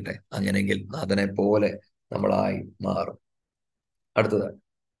നമുക്ക് കഴിയട്ടെ. അങ്ങനെയെങ്കിൽ നാഥനെ പോലെ നമ്മളായി മാറും. അടുത്തത്,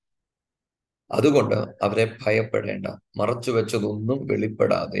 അതുകൊണ്ട് അവരെ ഭയപ്പെടേണ്ട. മറച്ചു വെച്ചതൊന്നും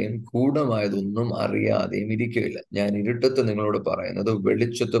വെളിപ്പെടാതെയും ഗൂഢമായതൊന്നും അറിയാതെയും ഇരിക്കുകയില്ല. ഞാൻ ഇരുട്ടത്ത് നിങ്ങളോട് പറയുന്നത്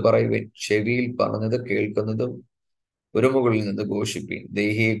വെളിച്ചത്ത് പറയുവേൻ, ചെവിയിൽ പറഞ്ഞത് കേൾക്കുന്നതും ഒരുമുകളിൽ നിന്ന് ഘോഷിപ്പീൻ.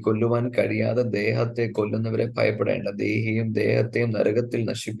 ദേഹിയെ കൊല്ലുവാൻ കഴിയാതെ ദേഹത്തെ കൊല്ലുന്നവരെ ഭയപ്പെടേണ്ട. ദേഹിയും ദേഹത്തെയും നരകത്തിൽ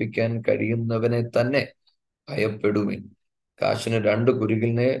നശിപ്പിക്കാൻ കഴിയുന്നവനെ തന്നെ ഭയപ്പെടുവിൻ. കാശിന് 2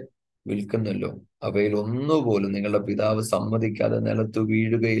 കുരികിലിനെ വിൽക്കുന്നല്ലോ, അവയിൽ ഒന്നുപോലും നിങ്ങളുടെ പിതാവ് സമ്മതിക്കാതെ നിലത്ത്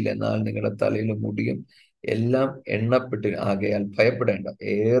വീഴുകയില്ല. എന്നാൽ നിങ്ങളുടെ തലയിലും മുടിയും എല്ലാം എണ്ണപ്പെട്ട് ആകയാൽ ഭയപ്പെടേണ്ട.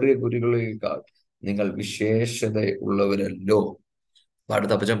 ഏറിയ കുരികളേക്കാൾ നിങ്ങൾ വിശേഷത ഉള്ളവരല്ലോ.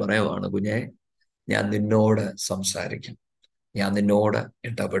 അടുത്ത അപ്പച്ചൻ പറയുവാണ്, കുഞ്ഞെ, ഞാൻ നിന്നോട് സംസാരിക്കും, ഞാൻ നിന്നോട്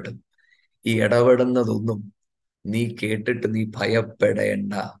ഇടപെടും. ഈ ഇടപെടുന്നതൊന്നും നീ കേട്ടിട്ട് നീ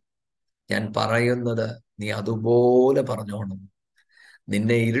ഭയപ്പെടേണ്ട. ഞാൻ പറയുന്നത് നീ അതുപോലെ പറഞ്ഞോണം.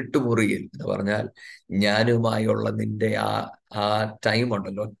 നിന്നെ ഇരുട്ടുമുറിയിൽ എന്ന് പറഞ്ഞാൽ ഞാനുമായുള്ള നിന്റെ ആ ടൈം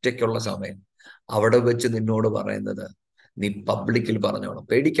ഉണ്ടല്ലോ, ഒറ്റയ്ക്കുള്ള സമയം, അവിടെ വെച്ച് നിന്നോട് പറയുന്നത് നീ പബ്ലിക്കിൽ പറഞ്ഞോണം.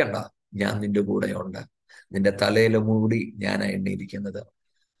 പേടിക്കണ്ട, ഞാൻ നിന്റെ കൂടെയുണ്ട്. നിന്റെ തലയിലെ മൂടി ഞാൻ എണ്ണിയിരിക്കുന്നത്.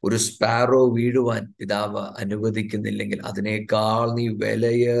 ഒരു സ്പാരോ വീഴുവാൻ പിതാവ് അനുവദിക്കുന്നില്ലെങ്കിൽ അതിനേക്കാൾ നീ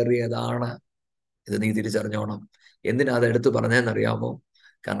വിലയേറിയതാണ്. ഇത് നീ തിരിച്ചറിഞ്ഞോണം. എന്തിനാ അതെടുത്ത് പറഞ്ഞതെന്നറിയാമോ?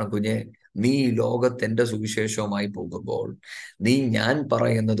 കാരണം കുഞ്ഞെ, നീ ലോകത്ത് എൻ്റെ സുവിശേഷവുമായി പോകുമ്പോൾ, നീ ഞാൻ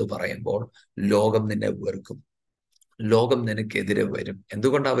പറയുന്നത് പറയുമ്പോൾ ലോകം നിന്നെ വെറുക്കും, ലോകം നിനക്കെതിരെ വരും.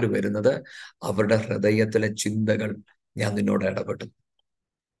 എന്തുകൊണ്ടാണ് അവർ വരുന്നത്? അവരുടെ ഹൃദയത്തിലെ ചിന്തകൾ ഞാൻ നിന്നോട് ഇടപെട്ടു.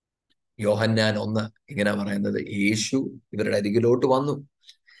 യോഹന്നാൻ 1 ഇങ്ങനെ പറയുന്നത്, യേശു ഇവരുടെ അരികിലോട്ട് വന്നു,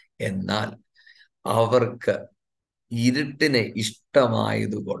 എന്നാൽ അവർക്ക് ഇരുട്ടിനെ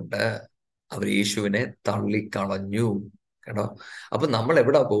ഇഷ്ടമായതുകൊണ്ട് അവർ യേശുവിനെ തള്ളിക്കളഞ്ഞു. കേട്ടോ? അപ്പൊ നമ്മൾ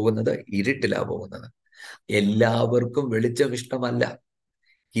എവിടാ പോകുന്നത്? ഇരുട്ടിലാ പോകുന്നത്. എല്ലാവർക്കും വെളിച്ചം ഇഷ്ടമല്ല.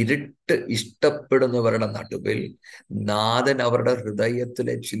 ഇരുട്ട് ഇഷ്ടപ്പെടുന്നവരുടെ നടുവിൽ നാഥൻ അവരുടെ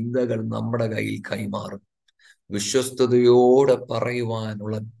ഹൃദയത്തിലെ ചിന്തകൾ നമ്മുടെ കയ്യിൽ കൈമാറും. വിശ്വസ്തയോടെ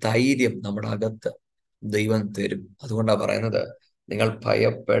പറയുവാനുള്ള ധൈര്യം നമ്മുടെ അകത്ത് ദൈവം തരും. അതുകൊണ്ടാ പറയുന്നത്, നിങ്ങൾ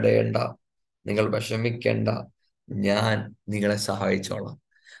ഭയപ്പെടേണ്ട, നിങ്ങൾ വിഷമിക്കേണ്ട, ഞാൻ നിങ്ങളെ സഹായിച്ചോളാം.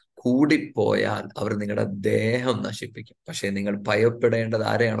 കൂടിപ്പോയാൽ അവർ നിങ്ങളുടെ ദേഹം നശിപ്പിക്കും. പക്ഷെ നിങ്ങൾ ഭയപ്പെടേണ്ടത്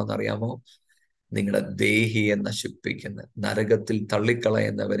ആരെയാണെന്ന് അറിയാമോ? നിങ്ങളുടെ ദേഹിയെ നശിപ്പിക്കുന്ന, നരകത്തിൽ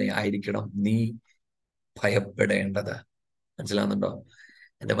തള്ളിക്കളയുന്നവനെ ആയിരിക്കണം നീ ഭയപ്പെടേണ്ടത്. മനസ്സിലാവുന്നുണ്ടോ?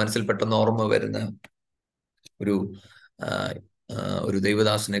 എൻ്റെ മനസ്സിൽ പെട്ടെന്ന് ഓർമ്മ വരുന്ന ഒരു ആ, ആ, ഒരു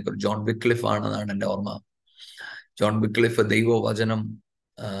ദൈവദാസനെ കുറിച്ച്, ജോൺ വിക്ലിഫ് ആണെന്നാണ് എൻ്റെ ഓർമ്മ. ജോൺ വിക്ലിഫ് ദൈവവചനം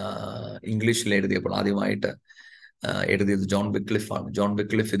ഇംഗ്ലീഷിൽ എഴുതിയപ്പോൾ ആദ്യമായിട്ട് എഴുതിയത് ജോൺ വിക്ലിഫ് ആണ്. ജോൺ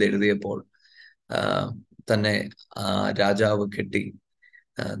വിക്ലിഫ് ഇത് എഴുതിയപ്പോൾ ആ, തന്നെ രാജാവ് കെട്ടി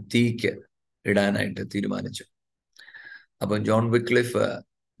തീക്ക് ഇടാനായിട്ട് തീരുമാനിച്ചു. അപ്പം ജോൺ വിക്ലിഫ്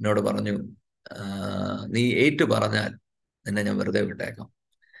എന്നോട് പറഞ്ഞു, നീ ഏറ്റു പറഞ്ഞാൽ നിന്നെ ഞാൻ വെറുതെ വിട്ടേക്കാം.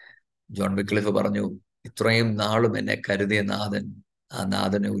 ജോൺ വിക്ലിഫ് പറഞ്ഞു, ഇത്രയും നാളും എന്നെ കരുതിയ നാഥൻ, ആ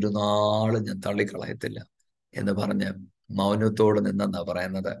നാഥനെ ഒരു നാളും ഞാൻ തള്ളിക്കളയത്തില്ല എന്ന് പറഞ്ഞ് മൗനത്തോട് നിന്നെന്നാ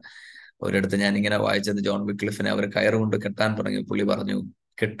പറയുന്നത്. ഒരിടത്ത് ഞാൻ ഇങ്ങനെ വായിച്ചത്, ജോൺ വിക്ലിഫിനെ അവർ കയറുകൊണ്ട് കെട്ടാൻ തുടങ്ങി. പുള്ളി പറഞ്ഞു,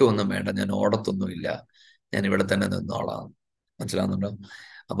 കെട്ടുമൊന്നും വേണ്ട, ഞാൻ ഓടത്തൊന്നുമില്ല, ഞാൻ ഇവിടെ തന്നെ നിന്നോളാം. മനസ്സിലാവുന്നുണ്ടോ?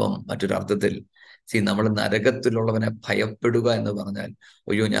 അപ്പം മറ്റൊരർത്ഥത്തിൽ നമ്മൾ നരകത്തിലുള്ളവനെ ഭയപ്പെടുക എന്ന് പറഞ്ഞാൽ,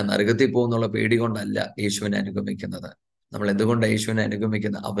 അയ്യോ ഞാൻ നരകത്തിൽ പോകുന്നുള്ള പേടി കൊണ്ടല്ല യേശുവിനെ അനുഗമിക്കുന്നത്. നമ്മൾ എന്തുകൊണ്ടാണ് യേശുവിനെ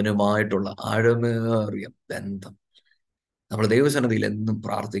അനുഗമിക്കുന്നത്? അവനുമായിട്ടുള്ള ആഴമേറിയ ബന്ധം. നമ്മൾ ദൈവസന്നിധിയിൽ എന്നും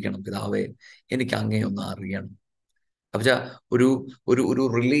പ്രാർത്ഥിക്കണം, പിതാവേ എനിക്ക് അങ്ങേ ഒന്ന് അറിയണം. അപ്പൊ ഒരു ഒരു ഒരു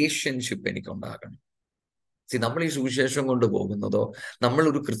റിലേഷൻഷിപ്പ് എനിക്കുണ്ടാകണം. നമ്മൾ ഈ സുവിശേഷം കൊണ്ട് പോകുന്നതോ, നമ്മൾ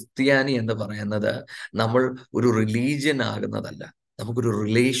ഒരു ക്രിസ്ത്യാനി എന്ന് പറയുന്നത് നമ്മൾ ഒരു റിലീജിയൻ ആകുന്നതല്ല, നമുക്കൊരു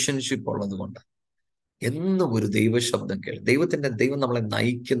റിലേഷൻഷിപ്പ് ഉള്ളത് കൊണ്ട്. എന്നും ഒരു ദൈവശബ്ദം ദൈവം നമ്മളെ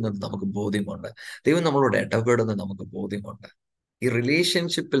നയിക്കുന്നത് നമുക്ക് ബോധ്യമുണ്ട്. ദൈവം നമ്മളോട് ഇടപെടുന്നത് നമുക്ക് ബോധ്യമുണ്ട്. ഈ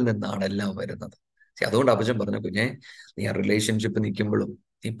റിലേഷൻഷിപ്പിൽ നിന്നാണ് എല്ലാം വരുന്നത്. അതുകൊണ്ട് അപ്പച്ചൻ പറഞ്ഞ, കുഞ്ഞെ നീ ആ റിലേഷൻഷിപ്പ് നിൽക്കുമ്പോഴും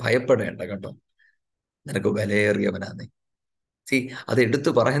നീ ഭയപ്പെടേണ്ട കേട്ടോ, നിനക്ക് വിലയേറിയവനാ നീ. അത് എടുത്തു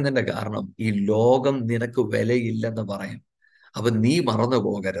പറയുന്നതിന്റെ കാരണം, ഈ ലോകം നിനക്ക് വിലയില്ലെന്ന് പറയും. അപ്പൊ നീ മറന്നു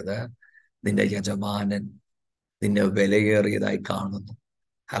പോകരുത്, നിന്റെ യജമാനൻ നിന്നെ വിലയേറിയതായി കാണുന്നു.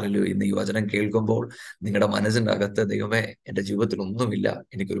 ഹല്ലേലൂയ. ഇന്ന് ഈ വചനം കേൾക്കുമ്പോൾ നിങ്ങളുടെ മനസ്സിന്റെ അകത്ത്, ദൈവമേ എൻ്റെ ജീവിതത്തിൽ ഒന്നുമില്ല,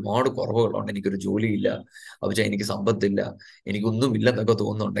 എനിക്ക് ഒരുപാട് കുറവുകളുണ്ട്, എനിക്കൊരു ജോലിയില്ല, പക്ഷേ എനിക്ക് സമ്പത്തില്ല, എനിക്കൊന്നുമില്ലെന്നൊക്കെ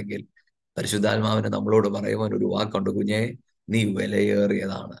തോന്നുന്നുണ്ടെങ്കിൽ, പരിശുദ്ധാത്മാവിനെ നമ്മളോട് പറയുവാൻ ഒരു വാക്കുണ്ട്, കുഞ്ഞെ നീ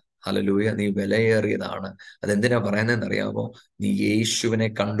വിലയേറിയതാണ്. ഹല്ലേലൂയ, നീ വിലയേറിയതാണ്. അതെന്തിനാ പറയുന്നതെന്ന് അറിയാമോ? നീ യേശുവിനെ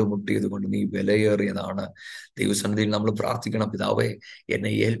കണ്ടുമുട്ടിയത് കൊണ്ട് നീ വിലയേറിയതാണ്. ദൈവസന്നിധിയിൽ നമ്മൾ പ്രാർത്ഥിക്കണം, പിതാവേ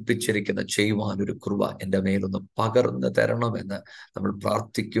എന്നെ ഏൽപ്പിച്ചിരിക്കുന്ന ചെയ്യുവാൻ ഒരു കൃപ എൻ്റെ മേലൊന്ന് പകർന്നു തരണമെന്ന് നമ്മൾ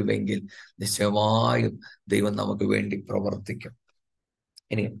പ്രാർത്ഥിക്കുമെങ്കിൽ നിശ്ചയമായും ദൈവം നമുക്ക് വേണ്ടി പ്രവർത്തിക്കും.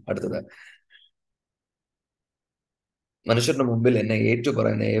 ഇനി അടുത്തത്, മനുഷ്യരുടെ മുമ്പിൽ എന്നെ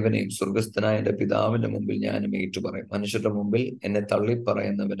ഏറ്റുപറയുന്ന ഏവനെയും സ്വർഗസ്ഥനായ എൻ്റെ പിതാവിന്റെ മുമ്പിൽ ഞാനും ഏറ്റുപറയും. മനുഷ്യരുടെ മുമ്പിൽ എന്നെ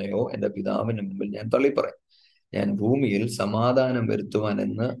തള്ളിപ്പറയുന്നവനെയോ എൻ്റെ പിതാവിന്റെ മുമ്പിൽ ഞാൻ തള്ളിപ്പറയും. ഞാൻ ഭൂമിയിൽ സമാധാനം വരുത്തുവാൻ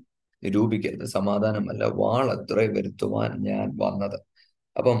എന്ന് നിരൂപിക്കരുത്, സമാധാനമല്ല വാളത്രേ വരുത്തുവാൻ ഞാൻ വന്നത്.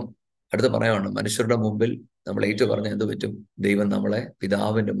 അപ്പം അടുത്ത് പറയുവാണ്, മനുഷ്യരുടെ മുമ്പിൽ നമ്മൾ ഏറ്റു പറഞ്ഞ എന്ത് പറ്റും? ദൈവം നമ്മളെ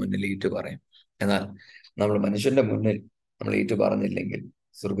പിതാവിന്റെ മുന്നിൽ ഏറ്റു പറയും. എന്നാൽ നമ്മൾ മനുഷ്യന്റെ മുന്നിൽ നമ്മൾ ഏറ്റു പറഞ്ഞില്ലെങ്കിൽ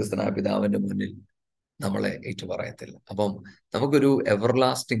സ്വർഗസ്ഥനായ പിതാവിന്റെ മുന്നിൽ നമ്മളെ ഏറ്റു പറയത്തില്ല. അപ്പം നമുക്കൊരു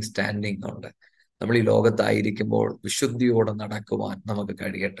എവർലാസ്റ്റിംഗ് സ്റ്റാൻഡിങ് ഉണ്ട്. നമ്മൾ ഈ ലോകത്തായിരിക്കുമ്പോൾ വിശുദ്ധിയോടെ നടക്കുവാൻ നമുക്ക്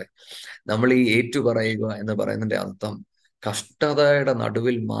കഴിയട്ടെ. നമ്മൾ ഈ ഏറ്റുപറയുക എന്ന് പറയുന്നതിന്റെ അർത്ഥം കഷ്ടതയുടെ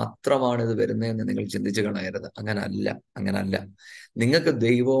നടുവിൽ മാത്രമാണ് ഇത് വരുന്നതെന്ന് നിങ്ങൾ ചിന്തിച്ചു കളയരുത്. അങ്ങനല്ല. നിങ്ങൾക്ക്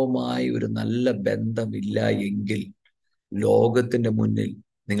ദൈവവുമായി ഒരു നല്ല ബന്ധമില്ല എങ്കിൽ ലോകത്തിന്റെ മുന്നിൽ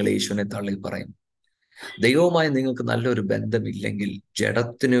നിങ്ങൾ യേശുവിനെ തള്ളി പറയും. ദൈവവുമായി നിങ്ങൾക്ക് നല്ലൊരു ബന്ധമില്ലെങ്കിൽ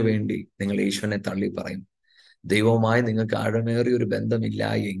ജഡത്തിനു വേണ്ടി നിങ്ങൾ യേശുവിനെ തള്ളി പറയും. ദൈവവുമായി നിങ്ങൾക്ക് ആഴമേറിയ ഒരു ബന്ധമില്ല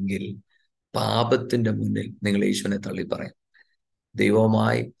എങ്കിൽ പാപത്തിന്റെ മുന്നിൽ നിങ്ങൾ യേശുവിനെ തള്ളി പറയും.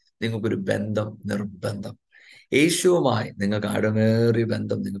 ദൈവവുമായി നിങ്ങൾക്കൊരു ബന്ധം നിർബന്ധം. യേശുവുമായി നിങ്ങൾക്ക് ആഴമേറിയ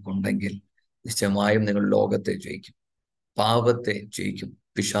ബന്ധം നിങ്ങൾക്കുണ്ടെങ്കിൽ നിശ്ചയമായും നിങ്ങൾ ലോകത്തെ ജയിക്കും, പാപത്തെ ജയിക്കും,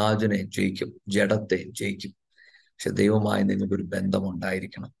 പിശാചിനെ ജയിക്കും, ജഡത്തെ ജയിക്കും. പക്ഷെ ദൈവവുമായി നിങ്ങൾക്കൊരു ബന്ധം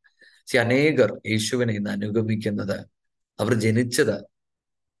ഉണ്ടായിരിക്കണം. അനേകർ യേശുവിനെ ഇന്ന് അനുഗമിക്കുന്നത് അവർ ജനിച്ചത്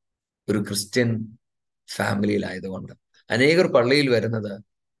ഒരു ക്രിസ്ത്യൻ ഫാമിലിയിലായതുകൊണ്ട്. അനേകർ പള്ളിയിൽ വരുന്നത്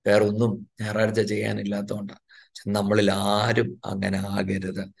വേറൊന്നും ഞായറാഴ്ച ചെയ്യാനില്ലാത്തതുകൊണ്ടാണ്. നമ്മളിൽ ആരും അങ്ങനെ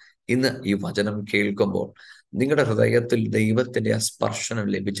ആകരുത്. ഇന്ന് ഈ വചനം കേൾക്കുമ്പോൾ നിങ്ങളുടെ ഹൃദയത്തിൽ ദൈവത്തിന്റെ ആ സ്പർശനം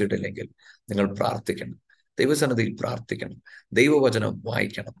ലഭിച്ചിട്ടില്ലെങ്കിൽ നിങ്ങൾ പ്രാർത്ഥിക്കണം, ദൈവസന്നിധിയിൽ പ്രാർത്ഥിക്കണം, ദൈവവചനം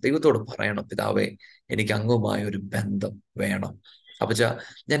വായിക്കണം, ദൈവത്തോട് പറയണം, പിതാവേ എനിക്ക് അങ്ങുമായ ഒരു ബന്ധം വേണം. അപ്പച്ചാ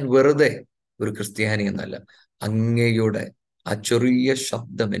ഞാൻ വെറുതെ ഒരു ക്രിസ്ത്യാനി എന്നല്ല, അങ്ങയുടെ ആ ചെറിയ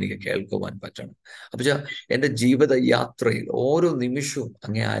ശബ്ദം എനിക്ക് കേൾക്കുവാൻ പറ്റണം. അപ്പച്ചാ എൻ്റെ ജീവിത യാത്രയിൽ ഓരോ നിമിഷവും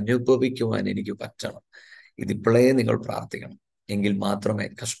അങ്ങേ അനുഭവിക്കുവാൻ എനിക്ക് പറ്റണം. ഇതിപ്പോഴേ നിങ്ങൾ പ്രാർത്ഥിക്കണം. എങ്കിൽ മാത്രമേ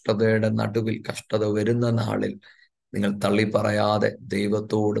കഷ്ടതയുടെ നടുവിൽ, കഷ്ടത വരുന്ന നാളിൽ നിങ്ങൾ തള്ളി പറയാതെ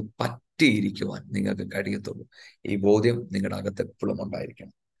ദൈവത്തോട് പറ്റിയിരിക്കുവാൻ നിങ്ങൾക്ക് കഴിയത്തുള്ളൂ. ഈ ബോധ്യം നിങ്ങളുടെ അകത്ത് എപ്പോഴും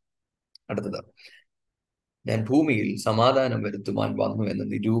ഉണ്ടായിരിക്കണം. അടുത്തത്, ഞാൻ ഭൂമിയിൽ സമാധാനം വരുത്തുവാൻ വന്നു എന്ന്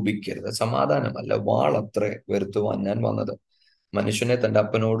നിരൂപിക്കരുത്, സമാധാനമല്ല വാളത്രേ വരുത്തുവാൻ ഞാൻ വന്നത്. മനുഷ്യനെ തന്റെ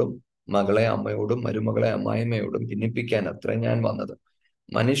അപ്പനോടും മകളെ അമ്മയോടും മരുമകളെ അമ്മായിമ്മയോടും ഭിന്നിപ്പിക്കാൻ അത്രേ ഞാൻ വന്നത്.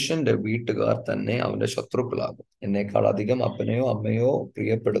 മനുഷ്യന്റെ വീട്ടുകാർ തന്നെ അവന്റെ ശത്രുക്കളാകും. എന്നേക്കാൾ അധികം അപ്പനെയോ അമ്മയോ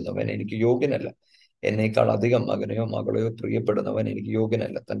പ്രിയപ്പെടുന്നവൻ എനിക്ക് യോഗ്യനല്ല. എന്നേക്കാൾ അധികം മകനെയോ മകളെയോ പ്രിയപ്പെടുന്നവൻ എനിക്ക്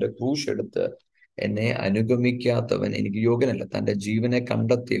യോഗ്യനല്ല. തന്റെ ക്രൂശ് എടുത്ത് എന്നെ അനുഗമിക്കാത്തവൻ എനിക്ക് യോഗ്യനല്ല. തന്റെ ജീവനെ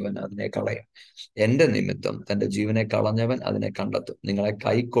കണ്ടെത്തിയവൻ അതിനെ കളയും. എന്റെ നിമിത്തം തന്റെ ജീവനെ കളഞ്ഞവൻ അതിനെ കണ്ടെത്തും. നിങ്ങളെ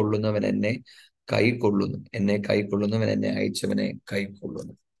കൈക്കൊള്ളുന്നവൻ എന്നെ കൈക്കൊള്ളുന്നു, എന്നെ കൈക്കൊള്ളുന്നവൻ എന്നെ അയച്ചവനെ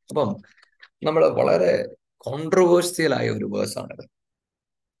കൈക്കൊള്ളുന്നു. അപ്പം നമ്മൾ വളരെ കോൺട്രവേഴ്സ്യൽ ആയ ഒരു വേഴ്സാണിത്.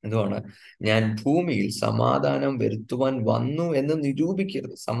 എന്തുവാണ്? ഞാൻ ഭൂമിയിൽ സമാധാനം വരുത്തുവാൻ വന്നു എന്ന്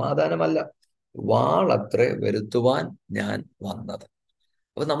നിരൂപിക്കരുത്. സമാധാനമല്ല, വാളത്രേ വരുത്തുവാൻ ഞാൻ വന്നത്.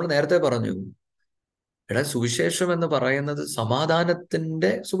 അപ്പൊ നമ്മൾ നേരത്തെ പറഞ്ഞു, എടാ, സുവിശേഷം എന്ന് പറയുന്നത്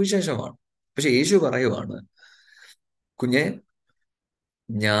സമാധാനത്തിന്റെ സുവിശേഷമാണ്. പക്ഷെ യേശു പറയുവാണ്, കുഞ്ഞെ,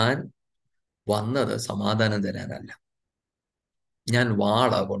 ഞാൻ വന്നത് സമാധാനം തരാനല്ല, ഞാൻ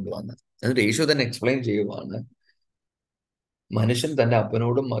വാളാ കൊണ്ടുവന്നത്. എന്നിട്ട് യേശു തന്നെ എക്സ്പ്ലെയിൻ ചെയ്യുവാണ്, മനുഷ്യൻ തന്റെ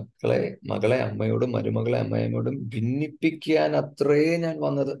അപ്പനോടും മകളെ അമ്മയോടും മരുമകളെ അമ്മയോടും ഭിന്നിപ്പിക്കാൻ അത്രേ ഞാൻ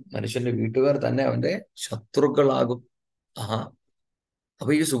വന്നത്. മനുഷ്യന്റെ വീട്ടുകാർ തന്നെ അവന്റെ ശത്രുക്കളാകും. ആഹാ,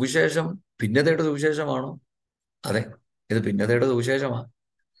 അപ്പൊ ഈ സുവിശേഷം ഭിന്നതയുടെ സുവിശേഷമാണോ? അതെ, ഇത് ഭിന്നതയുടെ സുവിശേഷമാണ്.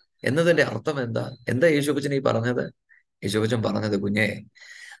 എന്നതിന്റെ അർത്ഥം എന്താ? എന്താ യേശുപ്പച്ചൻ ഈ പറഞ്ഞത്? യേശുപ്പച്ചൻ പറഞ്ഞത്, കുഞ്ഞെ,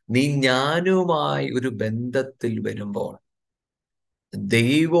 നീ ഞാനുമായി ഒരു ബന്ധത്തിൽ വരുമ്പോൾ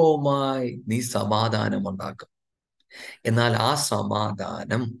ദൈവവുമായി നീ സമാധാനം ഉണ്ടാക്കും. എന്നാൽ ആ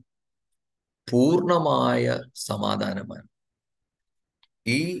സമാധാനം പൂർണ്ണമായ സമാധാനമാണ്.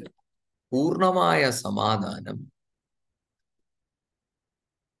 ഈ പൂർണ്ണമായ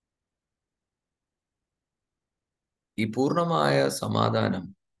സമാധാനം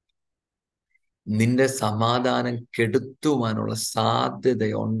നിന്റെ സമാധാനം കെടുത്തുവാനുള്ള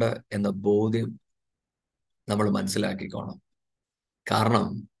സാധ്യതയുണ്ട് എന്ന ബോധ്യം നമ്മൾ മനസ്സിലാക്കിക്കോണം. കാരണം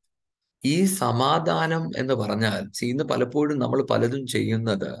ഈ സമാധാനം എന്ന് പറഞ്ഞാൽ, ഇന്ന് പലപ്പോഴും നമ്മൾ പലതും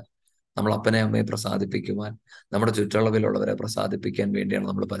ചെയ്യുന്നത് നമ്മൾ അപ്പനെ അമ്മയെ പ്രസാദിപ്പിക്കുവാൻ, നമ്മുടെ ചുറ്റളവിലുള്ളവരെ പ്രസാദിപ്പിക്കാൻ വേണ്ടിയാണ്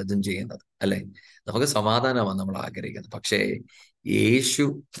നമ്മൾ പലതും ചെയ്യുന്നത്, അല്ലെ? നമുക്ക് സമാധാനമാണ് നമ്മൾ ആഗ്രഹിക്കുന്നത്. പക്ഷേ യേശു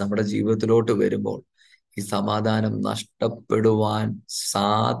നമ്മുടെ ജീവിതത്തിലോട്ട് വരുമ്പോൾ ഈ സമാധാനം നഷ്ടപ്പെടുവാൻ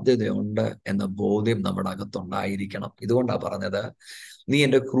സാധ്യതയുണ്ട് എന്ന ബോധ്യം നമ്മുടെ അകത്തുണ്ടായിരിക്കണം. ഇതുകൊണ്ടാണ് പറഞ്ഞത്, നീ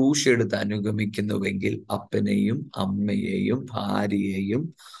എൻ്റെ ക്രൂശ് എടുത്ത് അനുഗമിക്കുന്നുവെങ്കിൽ അപ്പനെയും അമ്മയെയും ഭാര്യയെയും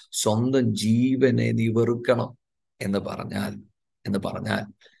സ്വന്തം ജീവനെ നീ വെറുക്കണം എന്ന് പറഞ്ഞാൽ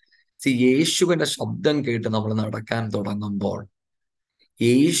യേശുവിന്റെ ശബ്ദം കേട്ട് നമ്മൾ നടക്കാൻ തുടങ്ങുമ്പോൾ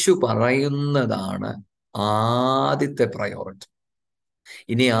യേശു പറയുന്നതാണ് ആദ്യത്തെ പ്രയോറിറ്റി.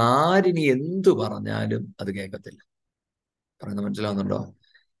 ഇനി ആരിനി എന്തു പറഞ്ഞാലും അത് കേൾക്കത്തില്ല. പറയുന്നത് മനസ്സിലാവുന്നുണ്ടോ?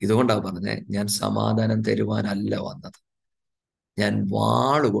 ഇതുകൊണ്ടാണ് പറഞ്ഞത്, ഞാൻ സമാധാനം തരുവാനല്ല വന്നത്, ഞാൻ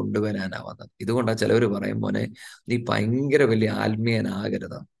വാള് കൊണ്ടുവരാനാ വന്നത്. ഇതുകൊണ്ടാണ് ചിലവർ പറയും, മോനെ, നീ ഭയങ്കര വലിയ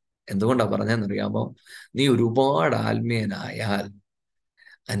ആത്മീയനാകരുത്. എന്തുകൊണ്ടാ പറഞ്ഞതെന്നറിയാമോ? നീ ഒരുപാട് ആത്മീയനായാൽ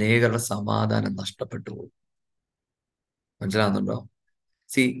അനേകരുടെ സമാധാനം നഷ്ടപ്പെട്ടു പോകും. മനസ്സിലാവുന്നുണ്ടോ?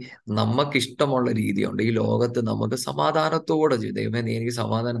 നമുക്കിഷ്ടമുള്ള രീതിയുണ്ട്. ഈ ലോകത്ത് നമുക്ക് സമാധാനത്തോടെ ചെയ്യും. ദൈവമേ, നീ എനിക്ക്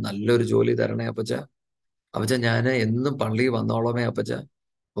സമാധാനം, നല്ലൊരു ജോലി തരണേ അപ്പച്ച, ഞാൻ എന്നും പള്ളിയിൽ വന്നോളമേ അപ്പച്ച.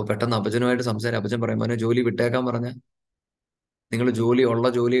 അപ്പൊ പെട്ടെന്ന് അപ്പച്ചനുമായിട്ട് അപ്പച്ചൻ പറയും, മോനെ, ജോലി വിട്ടേക്കാൻ പറഞ്ഞ, നിങ്ങൾ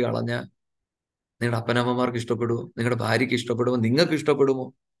ജോലി കളഞ്ഞ നിങ്ങളുടെ അപ്പനമ്മമാർക്ക് ഇഷ്ടപ്പെടുമോ? നിങ്ങളുടെ ഭാര്യയ്ക്ക് ഇഷ്ടപ്പെടുമോ? നിങ്ങൾക്ക് ഇഷ്ടപ്പെടുമോ?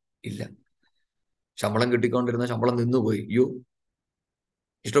 ഇല്ല. ശമ്പളം കിട്ടിക്കൊണ്ടിരുന്ന ശമ്പളം നിന്നുപോയി, അയ്യോ,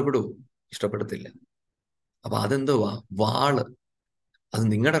 ഇഷ്ടപ്പെടുവോ? ഇഷ്ടപ്പെടത്തില്ല. അപ്പൊ അതെന്തുവാ? വാള്. അത്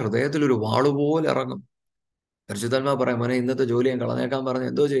നിങ്ങളുടെ ഹൃദയത്തിൽ ഒരു വാള് പോലെ ഇറങ്ങും. പരിശുദ്ധാത്മാവ് പറയാം, മോനെ, ഇന്നത്തെ ജോലി ഞാൻ കളഞ്ഞേക്കാൻ പറഞ്ഞ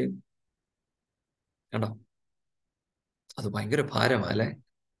എന്തോ ചെയ്യും? കണ്ടോ? അത് ഭയങ്കര ഭാരമാ, അല്ലെ?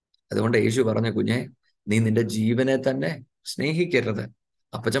 അതുകൊണ്ട് യേശു പറഞ്ഞ, കുഞ്ഞെ, നീ നിന്റെ ജീവനെ തന്നെ സ്നേഹിക്കരുത്.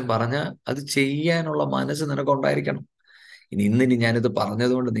 അപ്പച്ചൻ പറഞ്ഞ അത് ചെയ്യാനുള്ള മനസ്സ് നിനക്കുണ്ടായിരിക്കണം. ഇന്നിനി ഞാനിത്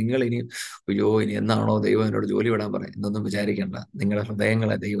പറഞ്ഞതുകൊണ്ട് നിങ്ങൾ ഇനി, അയ്യോ, ഇനി എന്നാണോ ദൈവം എന്നോട് ജോലി വിടാൻ പറയാം എന്നൊന്നും വിചാരിക്കണ്ട. നിങ്ങളുടെ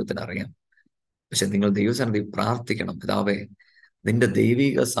ഹൃദയങ്ങളെ ദൈവത്തിന് അറിയാം. പക്ഷെ നിങ്ങൾ ദൈവസന്നിധി പ്രാർത്ഥിക്കണം, പിതാവേ, നിന്റെ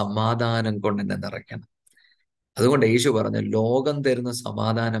ദൈവിക സമാധാനം കൊണ്ട് എന്നെ നിറയ്ക്കണം. അതുകൊണ്ട് യേശു പറഞ്ഞ, ലോകം തരുന്ന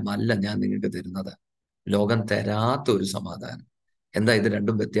സമാധാനമല്ല ഞാൻ നിങ്ങൾക്ക് തരുന്നത്, ലോകം തരാത്ത ഒരു സമാധാനം. എന്താ ഇത്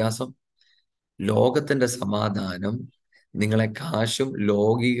രണ്ടും വ്യത്യാസം? ലോകത്തിന്റെ സമാധാനം നിങ്ങളെ കാശും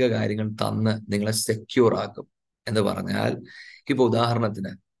ലൗകിക കാര്യങ്ങൾ തന്ന് നിങ്ങളെ സെക്യൂർ ആക്കും. എന്ന് പറഞ്ഞാൽ, ഇപ്പൊ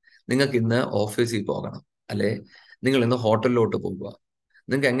ഉദാഹരണത്തിന്, നിങ്ങൾക്ക് ഇന്ന് ഓഫീസിൽ പോകണം, അല്ലെ? നിങ്ങൾ ഇന്ന് ഹോട്ടലിലോട്ട് പോകുക.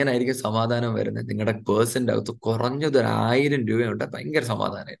 നിങ്ങൾക്ക് എങ്ങനെയായിരിക്കും സമാധാനം വരുന്നത്? നിങ്ങളുടെ പേഴ്സിന്റെ അകത്ത് കുറഞ്ഞത് 1000 രൂപയുണ്ട്, ഭയങ്കര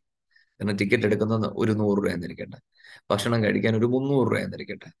സമാധാനം. കാരണം ടിക്കറ്റ് എടുക്കുന്നത് ഒരു 100 രൂപ എന്നിരിക്കട്ടെ, ഭക്ഷണം കഴിക്കാൻ ഒരു 300 രൂപ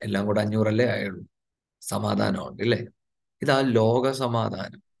എന്നിരിക്കട്ടെ, എല്ലാം കൂടെ 500 ആയുള്ളൂ. സമാധാനമുണ്ട്, ഇല്ലേ? ഇതാ ലോക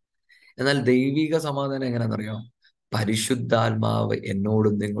സമാധാനം. എന്നാൽ ദൈവിക സമാധാനം എങ്ങനെയാണെന്നറിയോ? പരിശുദ്ധാത്മാവ്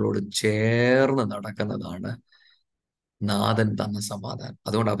എന്നോടും നിങ്ങളോടും ചേർന്ന് നടക്കുന്നതാണ് നാഥൻ തന്ന സമാധാനം.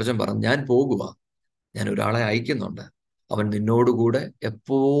 അതുകൊണ്ട് അപ്പച്ചൻ പറഞ്ഞു, ഞാൻ പോകുക, ഞാൻ ഒരാളെ അയക്കുന്നുണ്ട്, അവൻ നിന്നോടുകൂടെ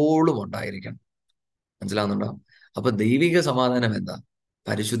എപ്പോഴും ഉണ്ടായിരിക്കണം. മനസ്സിലാവുന്നുണ്ടോ? അപ്പൊ ദൈവിക സമാധാനം എന്താ?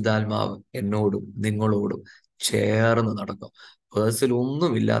 പരിശുദ്ധാത്മാവ് എന്നോടും നിങ്ങളോടും ചേർന്ന് നടക്കും. പേഴ്സിൽ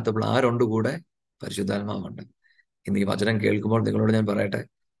ഒന്നും ഇല്ലാത്തപ്പോൾ ആരുണ്ട് കൂടെ? പരിശുദ്ധാത്മാവുണ്ട്. ഇന്ന് ഈ വചനം കേൾക്കുമ്പോൾ നിങ്ങളോട് ഞാൻ പറയട്ടെ,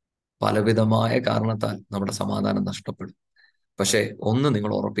 പലവിധമായ കാരണത്താൽ നമ്മുടെ സമാധാനം നഷ്ടപ്പെടും. പക്ഷെ ഒന്ന്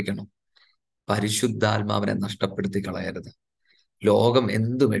നിങ്ങൾ ഉറപ്പിക്കണം, പരിശുദ്ധാത്മാവിനെ നഷ്ടപ്പെടുത്തി കളയരുത്. ലോകം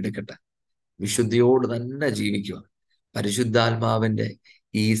എന്തും എടുക്കട്ടെ, വിശുദ്ധിയോട് തന്നെ ജീവിക്കുക. പരിശുദ്ധാത്മാവിന്റെ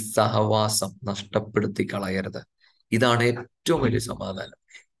ഈ സഹവാസം നഷ്ടപ്പെടുത്തി കളയരുത്. ഇതാണ് ഏറ്റവും വലിയ സമാധാനം.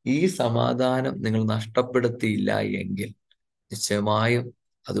 ഈ സമാധാനം നിങ്ങൾ നഷ്ടപ്പെടുത്തിയില്ല എങ്കിൽ നിശ്ചയമായും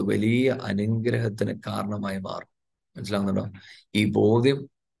അത് വലിയ അനുഗ്രഹത്തിന് കാരണമായി മാറും. മനസ്സിലാവുന്നുണ്ടോ? ഈ ബോധ്യം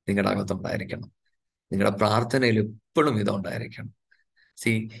നിങ്ങളുടെ അകത്തുണ്ടായിരിക്കണം. നിങ്ങളുടെ പ്രാർത്ഥനയിൽ എപ്പോഴും ഇതുണ്ടായിരിക്കണം.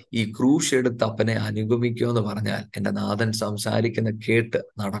 ഈ ക്രൂശ് എടുത്ത് അപ്പനെ അനുഗമിക്കുക എന്ന് പറഞ്ഞാൽ എൻ്റെ നാഥൻ സംസാരിക്കുന്ന കേട്ട്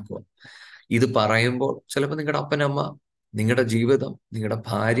നടക്കുക. ഇത് പറയുമ്പോൾ ചിലപ്പോൾ നിങ്ങളുടെ അപ്പനമ്മ, നിങ്ങളുടെ ജീവിതം, നിങ്ങളുടെ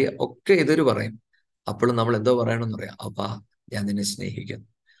ഭാര്യ ഒക്കെ എതിര് പറയും. അപ്പോഴും നമ്മൾ എന്തോ പറയണമെന്ന് പറയാം, അപ്പാ ഞാൻ നിന്നെ സ്നേഹിക്കുന്നു,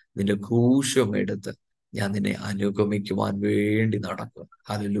 നിന്റെ ക്രൂശം എടുത്ത് ഞാൻ നിന്നെ അനുഗമിക്കുവാൻ വേണ്ടി നടക്കും.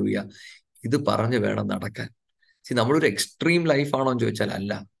 ഹല്ലേലൂയ. ഇത് പറഞ്ഞു വേണം നടക്കാൻ. നമ്മളൊരു എക്സ്ട്രീം ലൈഫാണോ എന്ന് ചോദിച്ചാൽ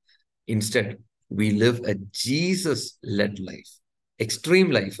അല്ല. Instead we live A Jesus lead life. Extreme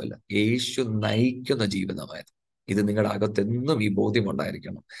life അല്ല, യേശു നയിക്കുന്ന ജീവിതമായത്. ഇത് നിങ്ങളുടെ അകത്തെന്നും ഈ ബോധ്യം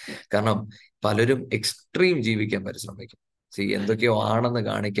ഉണ്ടായിരിക്കണം. കാരണം പലരും എക്സ്ട്രീം ജീവിക്കാൻ പരിശ്രമിക്കും. എന്തൊക്കെയോ ആണെന്ന്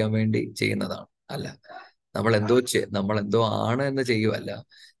കാണിക്കാൻ വേണ്ടി ചെയ്യുന്നതാണ്. അല്ല, നമ്മൾ എന്തോ ആണ് എന്ന് ചെയ്യുവല്ല.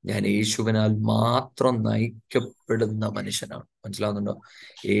 ഞാൻ യേശുവിനാൽ മാത്രം നയിക്കപ്പെടുന്ന മനുഷ്യനാണ്. മനസ്സിലാവുന്നുണ്ടോ?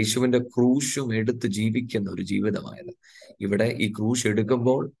 യേശുവിന്റെ ക്രൂശും എടുത്ത് ജീവിക്കുന്ന ഒരു ജീവിതമായത്. ഇവിടെ ഈ ക്രൂശ്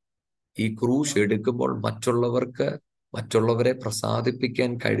എടുക്കുമ്പോൾ മറ്റുള്ളവരെ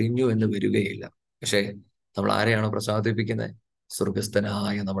പ്രസാദിപ്പിക്കാൻ കഴിഞ്ഞു എന്ന് വരികയില്ല. പക്ഷേ നമ്മൾ ആരെയാണ് പ്രസാദിപ്പിക്കുന്നത്?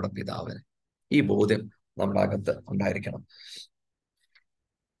 സ്വർഗസ്ഥനായ നമ്മുടെ പിതാവിനെ. ഈ ബോധ്യം നമ്മുടെ അകത്ത് ഉണ്ടായിരിക്കണം.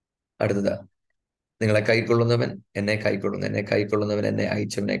 അടുത്തത്, നിങ്ങളെ കൈക്കൊള്ളുന്നവൻ എന്നെ കൈക്കൊള്ളുന്നു, എന്നെ കൈക്കൊള്ളുന്നവൻ എന്നെ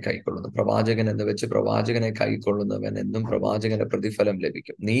അയച്ചവനെ കൈക്കൊള്ളുന്നു. പ്രവാചകൻ എന്ന് വെച്ച് പ്രവാചകനെ കൈക്കൊള്ളുന്നവൻ എന്നും പ്രവാചകന്റെ പ്രതിഫലം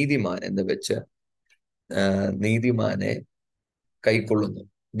ലഭിക്കും. നീതിമാൻ എന്ന് വെച്ച് നീതിമാനെ കൈക്കൊള്ളുന്നു,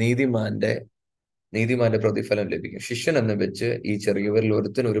 നീതിമാന്റെ പ്രതിഫലം ലഭിക്കും. ശിഷ്യൻ എന്ന് വെച്ച് ഈ ചെറിയവരിൽ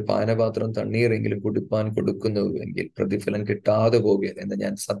ഒരുത്തിന് ഒരു പാനപാത്രം തണ്ണീരെങ്കിലും കുടിപ്പാൻ കൊടുക്കുന്നുവെങ്കിൽ പ്രതിഫലം കിട്ടാതെ പോകുക എന്ന്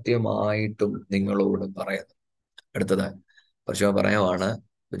ഞാൻ സത്യമായിട്ടും നിങ്ങളോട് പറയുന്നു. അടുത്തത് പക്ഷെ പറയുവാണ്,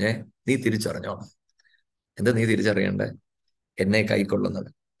 പിന്നെ നീ തിരിച്ചറിഞ്ഞോണം. എന്താ നീ തിരിച്ചറിയണ്ടേ? എന്നെ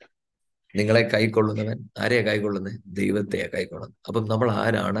കൈക്കൊള്ളുന്നവൻ, നിങ്ങളെ കൈക്കൊള്ളുന്നവൻ ആരെയാ കൈക്കൊള്ളുന്നത്? ദൈവത്തെയാ കൈക്കൊള്ളുന്നത്. അപ്പം നമ്മൾ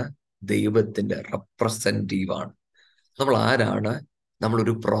ആരാണ്? ദൈവത്തിന്റെ റെപ്രസെന്റീവാണ്. നമ്മൾ ആരാണ്?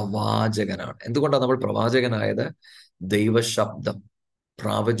 നമ്മളൊരു പ്രവാചകനാണ്. എന്തുകൊണ്ടാണ് നമ്മൾ പ്രവാചകനായത്? ദൈവശബ്ദം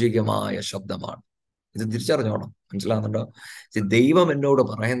പ്രാവചികമായ ശബ്ദമാണ്. ഇത് തിരിച്ചറിഞ്ഞോണം. മനസ്സിലാകുന്നുണ്ടോ? ദൈവം എന്നോട്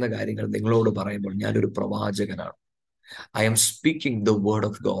പറയുന്ന കാര്യങ്ങൾ നിങ്ങളോട് പറയുമ്പോൾ ഞാനൊരു പ്രവാചകനാണ്. I am speaking the word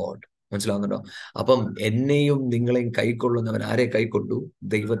of God. മനസ്സിലാവുന്നുണ്ടോ? അപ്പം എന്നെയും നിങ്ങളെയും കൈക്കൊള്ളുന്നവൻ ആരെ കൈക്കൊണ്ടു?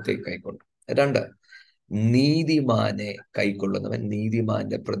 ദൈവത്തെ കൈക്കൊണ്ടു. 2, നീതിമാനെ കൈക്കൊള്ളുന്നവൻ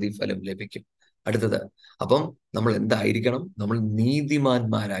നീതിമാന്റെ പ്രതിഫലം ലഭിക്കും. അടുത്തത്, അപ്പം നമ്മൾ എന്തായിരിക്കണം? നമ്മൾ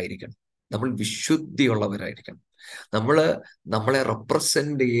നീതിമാന്മാരായിരിക്കണം. നമ്മൾ വിശുദ്ധിയുള്ളവരായിരിക്കണം. നമ്മളെ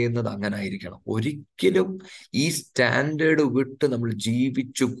റെപ്രസെന്റ് ചെയ്യുന്നത് അങ്ങനെ ആയിരിക്കണം. ഒരിക്കലും ഈ സ്റ്റാൻഡേർഡ് വിട്ട് നമ്മൾ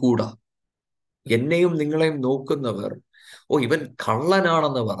ജീവിച്ചുകൂടാ. എന്നെയും നിങ്ങളെയും നോക്കുന്നവർ ഇവൻ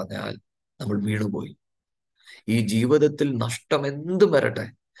കള്ളനാണെന്ന് പറഞ്ഞാൽ നമ്മൾ വീണുപോയി. ഈ ജീവിതത്തിൽ നഷ്ടം എന്തും വരട്ടെ,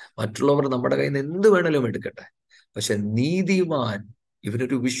 മറ്റുള്ളവർ നമ്മുടെ കയ്യിൽ നിന്ന് എന്ത് വേണേലും എടുക്കട്ടെ, പക്ഷെ നീതിമാൻ,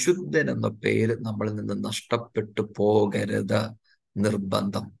 ഇവനൊരു വിശുദ്ധൻ എന്ന പേര് നമ്മളിൽ നിന്ന് നഷ്ടപ്പെട്ടു പോകരുത്,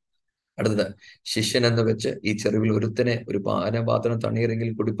 നിർബന്ധം. അടുത്തത്, ശിഷ്യൻ എന്ന് വെച്ച് ഈ ചെറുവിൽ ഒരുത്തനെ ഒരു പാനപാത്രം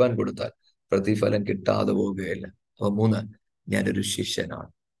തണ്ണീരെങ്കിലും കുടിപ്പാൻ കൊടുത്താൽ പ്രതിഫലം കിട്ടാതെ പോവുകയില്ല. അപ്പൊ 3, ഞാനൊരു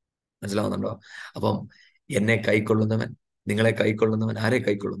ശിഷ്യനാണ്. മനസ്സിലാവുന്നുണ്ടോ? അപ്പം എന്നെ കൈക്കൊള്ളുന്നവൻ, നിങ്ങളെ കൈക്കൊള്ളുന്നവൻ ആരെ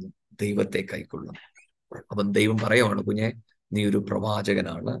കൈക്കൊള്ളുന്നു? ദൈവത്തെ കൈക്കൊള്ളുന്നു. അപ്പം ദൈവം പറയുവാണ്, കുഞ്ഞെ നീ ഒരു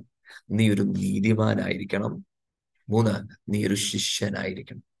പ്രവാചകനാണ്, നീ ഒരു നീതിമാനായിരിക്കണം. 3, നീ ഒരു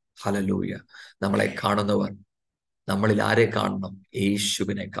ശിഷ്യനായിരിക്കണം. ഹല്ലേലൂയ. നമ്മളെ കാണുന്നവർ നമ്മളിൽ ആരെ കാണണം?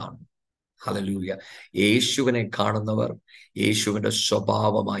 യേശുവിനെ കാണണം. ഹല്ലേലൂയ. യേശുവിനെ കാണുന്നവർ യേശുവിന്റെ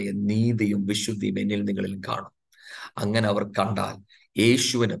സ്വഭാവമായ നീതിയും വിശുദ്ധിയും എന്നിൽ നിങ്ങളിലും കാണും. അങ്ങനെ അവർ കണ്ടാൽ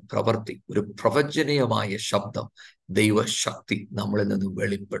യേശുവിന് പ്രവൃത്തി, ഒരു പ്രവചനീയമായ ശബ്ദം, ദൈവശക്തി നമ്മളിൽ നിന്ന്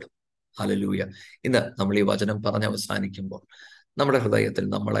വെളിപ്പെടും. ഹല്ലേലൂയ. ഇന്ന് നമ്മൾ ഈ വചനം പറഞ്ഞ് അവസാനിക്കുമ്പോൾ നമ്മുടെ ഹൃദയത്തിൽ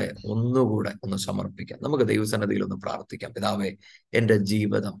നമ്മളെ ഒന്നുകൂടെ ഒന്ന് സമർപ്പിക്കാം. നമുക്ക് ദൈവസന്നിധിയിൽ ഒന്ന് പ്രാർത്ഥിക്കാം. പിതാവേ, എൻ്റെ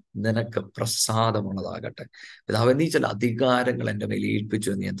ജീവിതം നിനക്ക് പ്രസാദമുള്ളതാകട്ടെ. പിതാവേ, നീ ചില അധികാരങ്ങൾ എൻ്റെ മേൽ ഏൽപ്പിച്ചു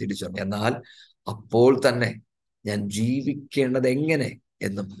എന്ന് ഞാൻ തിരിച്ചറിഞ്ഞു. എന്നാൽ അപ്പോൾ തന്നെ ഞാൻ ജീവിക്കേണ്ടത് എങ്ങനെ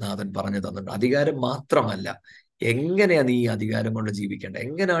എന്നും നാഥൻ പറഞ്ഞു തന്നിട്ടുണ്ട്. അധികാരം മാത്രമല്ല, എങ്ങനെയാണ് നീ ഈ അധികാരം കൊണ്ട് ജീവിക്കേണ്ടത്?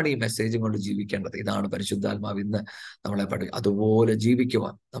 എങ്ങനെയാണ് ഈ മെസ്സേജും കൊണ്ട് ജീവിക്കേണ്ടത്? ഇതാണ് പരിശുദ്ധാത്മാവ് ഇന്ന് നമ്മളെ അതുപോലെ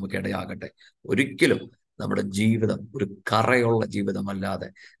ജീവിക്കുവാൻ നമുക്ക് ഇടയാകട്ടെ. ഒരിക്കലും നമ്മുടെ ജീവിതം ഒരു കറയുള്ള ജീവിതമല്ലാതെ,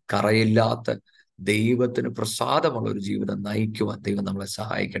 കറയില്ലാത്ത ദൈവത്തിന് പ്രസാദമുള്ള ഒരു ജീവിതം നയിക്കുവാൻ ദൈവം നമ്മളെ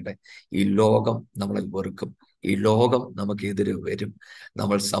സഹായിക്കട്ടെ. ഈ ലോകം നമ്മളെ വെറുക്കും, ഈ ലോകം നമുക്കെതിരെ വരും.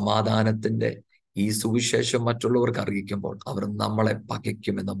 നമ്മൾ സമാധാനത്തിന്റെ ഈ സുവിശേഷം മറ്റുള്ളവർക്ക് അറിയിക്കുമ്പോൾ അവർ നമ്മളെ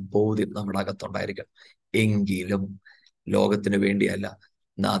പകയ്ക്കുമെന്ന ബോധ്യം നമ്മുടെ അകത്തുണ്ടായിരിക്കണം. എങ്കിലും ലോകത്തിന് വേണ്ടിയല്ല,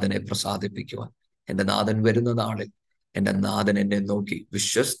 നാഥനെ പ്രസാദിപ്പിക്കുവാൻ. എൻ്റെ നാഥൻ വരുന്ന നാളിൽ എൻ്റെ നാഥൻ എന്നെ നോക്കി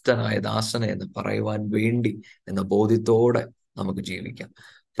വിശ്വസ്തനായ ദാസനെ എന്ന് പറയുവാൻ വേണ്ടി എന്ന ബോധ്യത്തോടെ നമുക്ക് ജീവിക്കാം.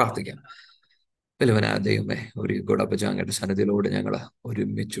 പ്രാർത്ഥിക്കാം. വലുവനായ ദൈവമേ, ഒരു ഗുഡപചാങ്ങയുടെ സന്നിധിയിലൂടെ ഞങ്ങൾ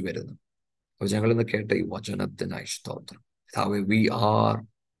ഒരുമിച്ച് വരുന്നു. അപ്പൊ ഞങ്ങൾ ഇന്ന് കേട്ട ഈ വചനത്തിനായി സ്തോത്രം. പിതാവേ, we are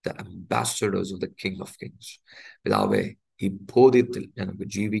the ambassadors of the king of kings. പിതാവേ, ഈ ബോധ്യത്തിൽ ഞങ്ങൾക്ക്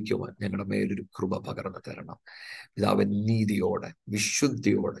ജീവിക്കുവാൻ ഞങ്ങളുടെ മേലൊരു കൃപ പകർന്നു തരണം. പിതാവേ, നീതിയോടെ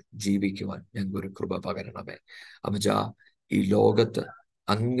വിശുദ്ധിയോടെ ജീവിക്കുവാൻ ഞങ്ങൾക്കൊരു കൃപ പകരണമേ. അമ്മജ, ഈ ലോകത്ത്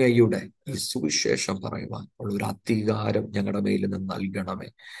അങ്ങയുടെ ഈ സുവിശേഷം പറയുവാൻ ഉള്ള ഒരു അധികാരം ഞങ്ങളുടെ മേലിൽ നിന്ന് നൽകണമേ.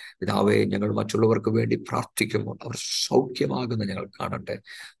 പിതാവേ, ഞങ്ങൾ മറ്റുള്ളവർക്ക് വേണ്ടി പ്രാർത്ഥിക്കുമ്പോൾ അവർ സൗഖ്യമാകുന്ന ഞങ്ങൾ കാണട്ടെ.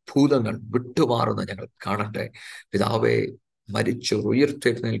 ഭൂതങ്ങൾ വിട്ടുമാറുന്ന ഞങ്ങൾ കാണട്ടെ. പിതാവേ, മരിച്ച്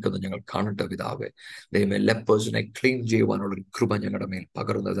ഉയർത്തെഴുന്നേൽക്കുന്ന ഞങ്ങൾ കാണട്ടെ. പിതാവേ, ദൈവമേ, ലെപ്പേഴ്സിനെ ക്ലീൻ ചെയ്യുവാനുള്ള ഒരു കൃപ ഞങ്ങളുടെ മേൽ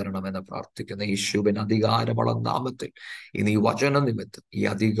പകർന്നു തരണമെന്ന് പ്രാർത്ഥിക്കുന്ന യേശുവിൻ അധികാരമുള്ള നാമത്തിൽ ഇന്ന് ഈ വചന നിമിത്തം ഈ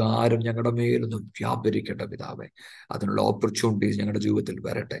അധികാരം ഞങ്ങളുടെ മേലൊന്നും വ്യാപരിക്കട്ടെ. പിതാവേ, അതിനുള്ള ഓപ്പർച്യൂണിറ്റീസ് ഞങ്ങളുടെ ജീവിതത്തിൽ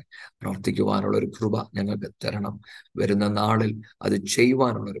വരട്ടെ. പ്രവർത്തിക്കുവാനുള്ള ഒരു കൃപ ഞങ്ങൾക്ക് തരണം. വരുന്ന നാളിൽ അത്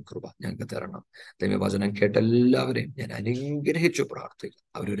ചെയ്യുവാനുള്ള ഒരു കൃപ ഞങ്ങൾക്ക് തരണം. ദൈവ വചനം കേട്ട എല്ലാവരെയും ഞാൻ അനുഗ്രഹിച്ചു പ്രാർത്ഥിക്കും.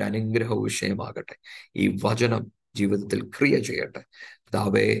 അവരൊരു അനുഗ്രഹ വിഷയമാകട്ടെ. ഈ വചനം ജീവിതത്തിൽ ക്രിയ ചെയ്യട്ടെ.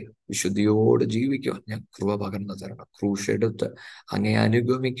 പിതാവേ, വിശുദ്ധിയോട് ജീവിക്കുവാൻ ഞാൻ കൃപ പകർന്നു തരണം. ക്രൂശെടുത്ത് അങ്ങേ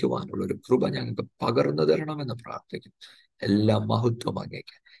അനുഗമിക്കുവാനുള്ള ഒരു കൃപ ഞങ്ങൾക്ക് പകർന്നു തരണമെന്ന് പ്രാർത്ഥിക്കുന്നു. എല്ലാ മഹത്വം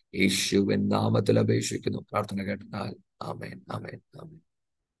അങ്ങേക്ക് യേശുവിൻ നാമത്തിൽ അപേക്ഷിക്കുന്നു. പ്രാർത്ഥന കേട്ടാൽ ആമേൻ, ആമേൻ, ആമേൻ.